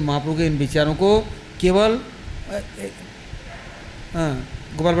नहीं। इससे महाप्रभु के इन विचारों को केवल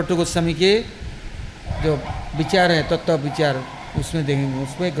गोपाल भट्ट गोस्वामी के जो विचार है, तत्व विचार, उसमें देखेंगे।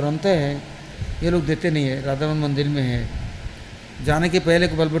 उसमें ग्रंथ है, ये लोग देते नहीं है, राधारमन मंदिर में है। जाने के पहले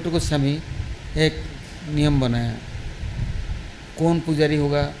गोपाल भट्ट गोस्वामी एक नियम बनाया, कौन पुजारी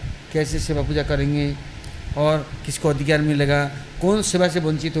होगा, कैसे सेवा पूजा करेंगे और किसको अधिकार मिलेगा, कौन सेवा से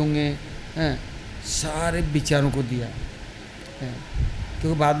वंचित होंगे, सारे विचारों को दिया,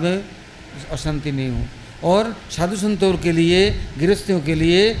 क्योंकि बाद में अशांति नहीं हो। और साधु संतों के लिए, गृहस्थियों के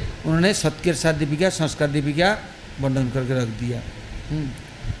लिए उन्होंने सत्य साथ दीपिका, संस्कार दीपिका बंधन करके रख दिया।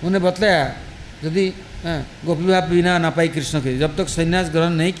 उन्हें बतलाया यदि गोपी भाव बिना ना पाई कृष्ण के, जब तक संन्यास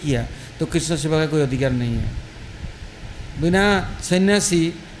ग्रहण नहीं किया तो कृष्ण सेवा का कोई अधिकार नहीं है। बिना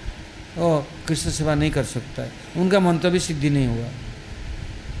सन्यासी और कृष्ण सेवा नहीं कर सकता है, उनका मंतव्य सिद्धि नहीं होगा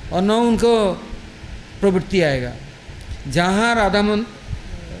और न उनको प्रवृत्ति आएगा। जहाँ राधा मन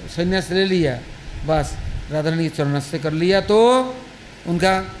संन्यास ले लिया, बस राधा रानी के चरणाश्रय कर लिया तो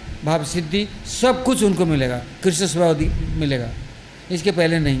उनका भाव सिद्धि सब कुछ उनको मिलेगा, कृष्ण सेवा मिलेगा, इसके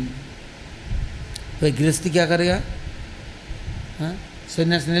पहले नहीं। तो गृहस्थी क्या करेगा,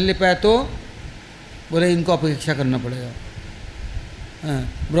 संन्यास नहीं ले पाया तो बोले इनको अपेक्षा करना पड़ेगा,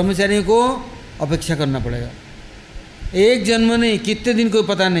 ब्रह्मचारियों को अपेक्षा करना पड़ेगा। एक जन्म नहीं, कितने दिन कोई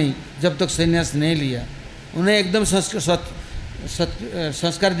पता नहीं, जब तक संन्यास नहीं लिया। उन्हें एकदम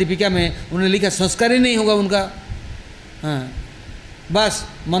संस्कार दीपिका में उन्होंने लिखा संस्कार ही नहीं होगा उनका। बस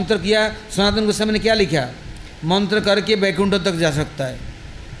मंत्र किया, सनातन गोस्वामी ने क्या लिखा, मंत्र करके वैकुंठ तक जा सकता है,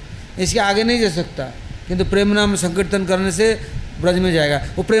 इसके आगे नहीं जा सकता। किंतु प्रेम नाम संकीर्तन करने से ब्रज में जाएगा।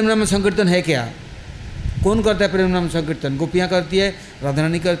 वो प्रेम नाम संकीर्तन है क्या, कौन करता है प्रेम नाम संकीर्तन? गोपियाँ करती है, राधा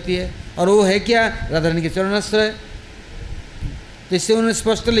रानी करती है। और वो है क्या, राधा रानी के चरणाश्रय। तो इससे उन्होंने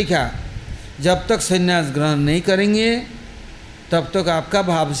स्पष्ट लिखा, जब तक संन्यास ग्रहण नहीं करेंगे तब तक आपका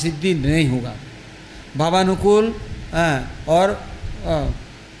भाव सिद्धि नहीं होगा। भावानुकूल और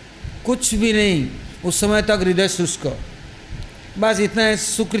कुछ भी नहीं, उस समय तक हृदय शुष्क, बस इतना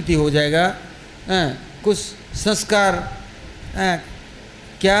स्वीकृति हो जाएगा, कुछ संस्कार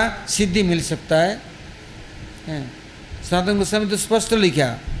क्या सिद्धि मिल सकता है। सनातन गोस्वामी तो स्पष्ट लिखा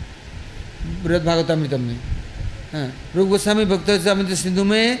बृहद भागवतामृतम में, रूप गोस्वामी भक्तमृत सिंधु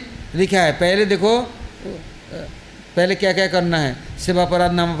में लिखा है। पहले देखो, पहले क्या क्या करना है, सेवा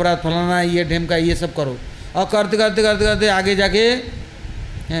अपराध, नाम अपराध, फलाना, ये ढेम का, ये सब करो, और करते करते करते करते आगे जाके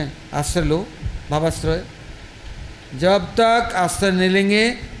आश्रय लो, भावाश्रय। जब तक आश्रय नहीं लेंगे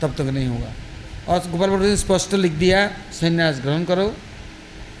तब तक नहीं होगा। और गोपाल भट्ट ने स्पष्ट लिख दिया, संन्यास ग्रहण करो,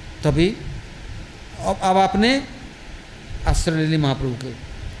 तभी। अब आपने आश्रय ले ली महाप्रभु के,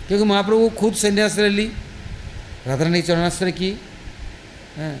 क्योंकि महाप्रभु खुद संन्यास ले ली, राधा रानी चरणाश्रय की।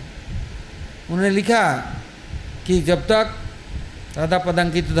 उन्होंने लिखा कि जब तक राधा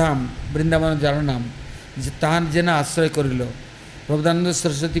पदांकित धाम वृंदावन जानो नाम तान जना आश्रय कर लो। प्रभुदानंद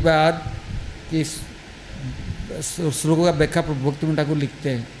सरस्वती बाद कि श्लोकों का व्याख्या भक्ति ठाकुर लिखते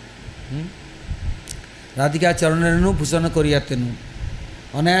हैं, राधिका चरण रेणु भूषण करिया तेनु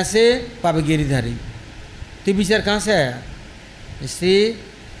अनायासे पावे गिरिधारी। तो विचार कहाँ से आया? इसलिए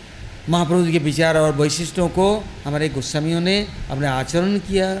महाप्रभु जी के विचार और वैशिष्टों को हमारे गोस्वामियों ने अपने आचरण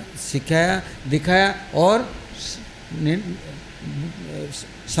किया, सिखाया, दिखाया और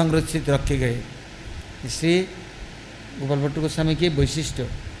संरक्षित रखे गए। इसलिए गोपाल भट्ट गोस्वामी के वैशिष्ट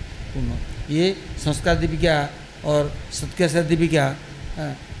पूर्ण ये संस्कार दीपिका और सत्याचार दीपिका,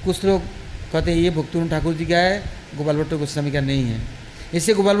 कुछ लोग कहते हैं ये भक्ति ठाकुर जी का है, गोपाल भट्ट गोस्वामी का नहीं है।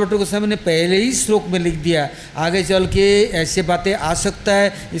 इसे गोपाल भट्ट गोस्वामी ने पहले ही श्लोक में लिख दिया, आगे चल के ऐसे बातें आ सकता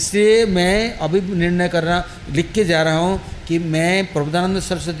है। इसलिए मैं अभी निर्णय करना लिख के जा रहा हूँ कि मैं प्रभुदानंद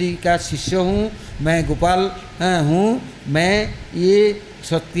सरस्वती का शिष्य हूँ, मैं गोपाल हूँ, मैं ये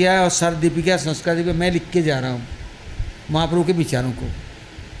सत्या और सार दीपिका, संस्कार दीपिका मैं लिख के जा रहा हूँ महाप्रभु के विचारों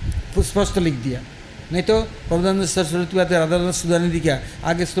को स्पष्ट लिख दिया। नहीं तो प्रभुदानंद सरस्वती बातें राधा सुधारने दी क्या,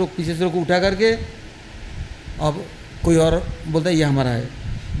 आगे श्लोक पीछे श्लोक उठा करके अब कोई और बोलता है ये हमारा है।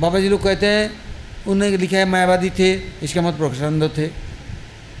 बाबा जी लोग कहते हैं उन्होंने लिखा है मायावादी थे, इसका मत प्रकाशानंद थे।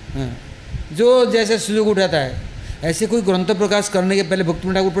 जो जैसे सुयोग उठाता है, ऐसे कोई ग्रंथ प्रकाश करने के पहले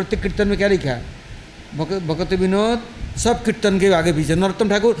भक्ति ठाकुर प्रत्येक कीर्तन में क्या लिखा है, भगत विनोद सब कीर्तन के आगे पीछे, नरोत्तम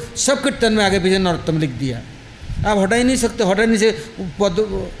ठाकुर सब कीर्तन में आगे पीछे नरोत्तम लिख दिया। आप हटा ही नहीं सकते, हटा नहीं से पद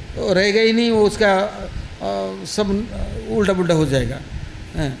रहेगा ही नहीं, वो उसका सब उल्टा पुल्टा हो जाएगा।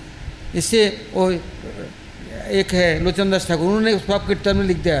 इससे वो एक है लोचन दास ठाकुर, उन्होंने सब कीर्तन में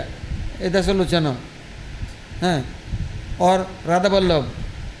लिख दिया दस लोचन हैं, और राधा वल्लभ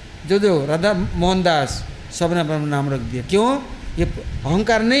जो राधा मोहन दास सब ने अपना नाम रख दिया। क्यों? ये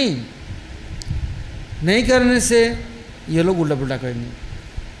अहंकार नहीं करने से ये लोग उल्टा पुल्टा करेंगे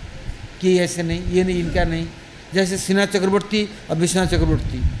कि ऐसे नहीं, ये नहीं, इनका नहीं। जैसे सिन्हा चक्रवर्ती और विश्वनाथ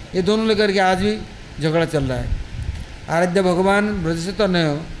चक्रवर्ती, ये दोनों लेकर के आज भी झगड़ा चल रहा है। आराध्य भगवान ब्रज से तो नहीं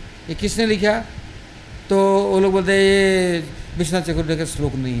हो, ये किसने लिखा? तो वो लोग बोलते हैं ये विश्वनाथ चक्रवर्ती का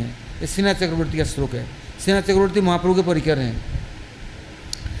श्लोक नहीं है, ये सिन्हा चक्रवर्ती का श्लोक है। सिन्हा चक्रवर्ती महाप्रभु के परिकर हैं,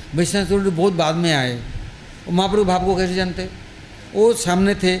 विश्वनाथ चक्रवर्ती बहुत बाद में आए। वो महाप्रभु भाव को कैसे जानते? वो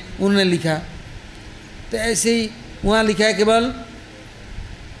सामने थे, उन्होंने लिखा। तो ऐसे ही वहाँ लिखा है केवल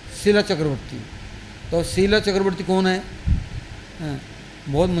शीला चक्रवर्ती। तो शीला चक्रवर्ती कौन है?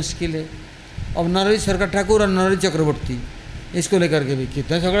 बहुत मुश्किल है। अब नरहरि सरकार ठाकुर और नरहरि चक्रवर्ती, इसको लेकर के भी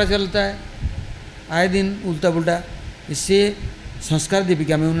कितना झगड़ा चलता है आए दिन उल्टा पुल्टा। इससे संस्कार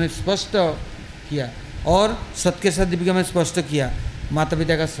दीपिका में उन्होंने स्पष्ट किया और सत्य साथ दीपिका में स्पष्ट किया, माता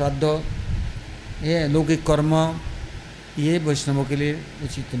पिता का श्राद्ध, ये लौकिक कर्म, ये वैष्णवों के लिए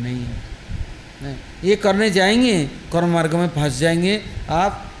उचित नहीं है। ये करने जाएंगे कर्म मार्ग में फंस जाएंगे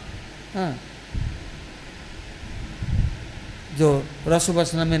आप। जो रस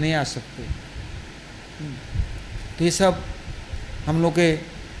उपासना में नहीं आ सकते। तो ये सब हम लोग के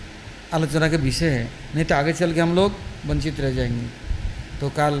आलोचना के विषय है, नहीं तो आगे चल के हम लोग वंचित रह जाएंगे। तो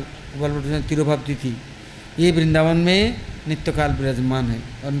काल गोपाल भट्ट ने तिरुभाव तिथि, ये वृंदावन में नित्यकाल विराजमान है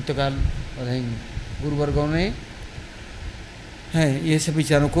और नित्यकाल रहेंगे। गुरुवर्गों ने ये सब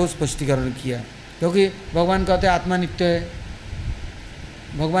विचारों को स्पष्टीकरण किया, क्योंकि भगवान कहते हैं आत्मा नित्य है,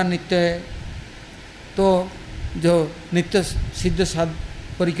 भगवान नित्य है। तो जो नित्य सिद्ध साध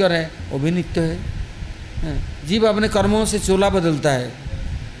परिकर है वो भी नित्य है। जीव अपने कर्मों से चोला बदलता है,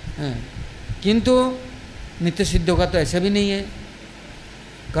 किंतु नित्य सिद्ध होगा तो ऐसा भी नहीं है।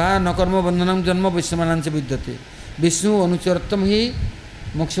 कहा न कर्म बंधनम जन्म विश्वमानंद से विद्यते विष्णु अनुचरतम ही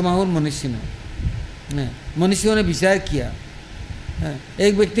मोक्षमाहुर मनुष्य ने। मनुष्यों ने विचार किया,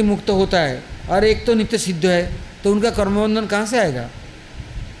 एक व्यक्ति मुक्त होता है और एक तो नित्य सिद्ध है, तो उनका कर्मबंधन कहाँ से आएगा?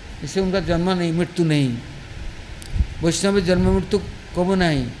 इससे उनका जन्म नहीं, मृत्यु नहीं। वैष्णव जन्म मृत्यु कब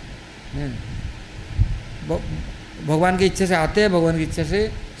नहीं। भगवान की इच्छा से आते हैं, भगवान की इच्छा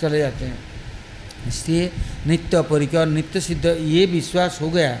से चले जाते हैं। इसलिए नित्य अपरिकर, नित्य सिद्ध ये विश्वास हो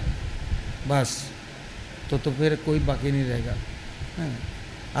गया बस, तो फिर कोई बाकी नहीं रहेगा।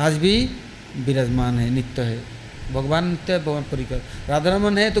 आज भी विराजमान है, नित्य है, भगवान नित्य है, भगवान परिकर। राधा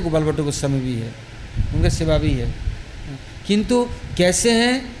रमन है तो गोपाल भट्ट गोस्वामी भी है, उनका सेवा भी है, किंतु कैसे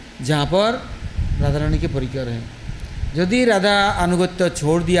हैं? जहाँ पर राधा रानी के परिकर हैं। यदि राधा अनुगत्य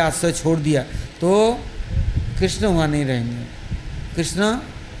छोड़ दिया, आश्रय छोड़ दिया, तो कृष्ण वहाँ नहीं रहेंगे, कृष्ण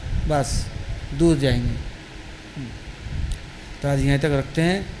बस दूर जाएंगे। तो आज यहीं तक रखते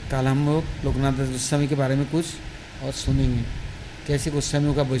हैं। कल हम लोग लोकनाथ दास गोस्वामी के बारे में कुछ और सुनेंगे, कैसे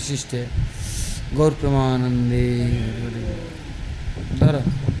गोस्वामियों का वैशिष्ट्य है। गौर प्रेमानंदे धर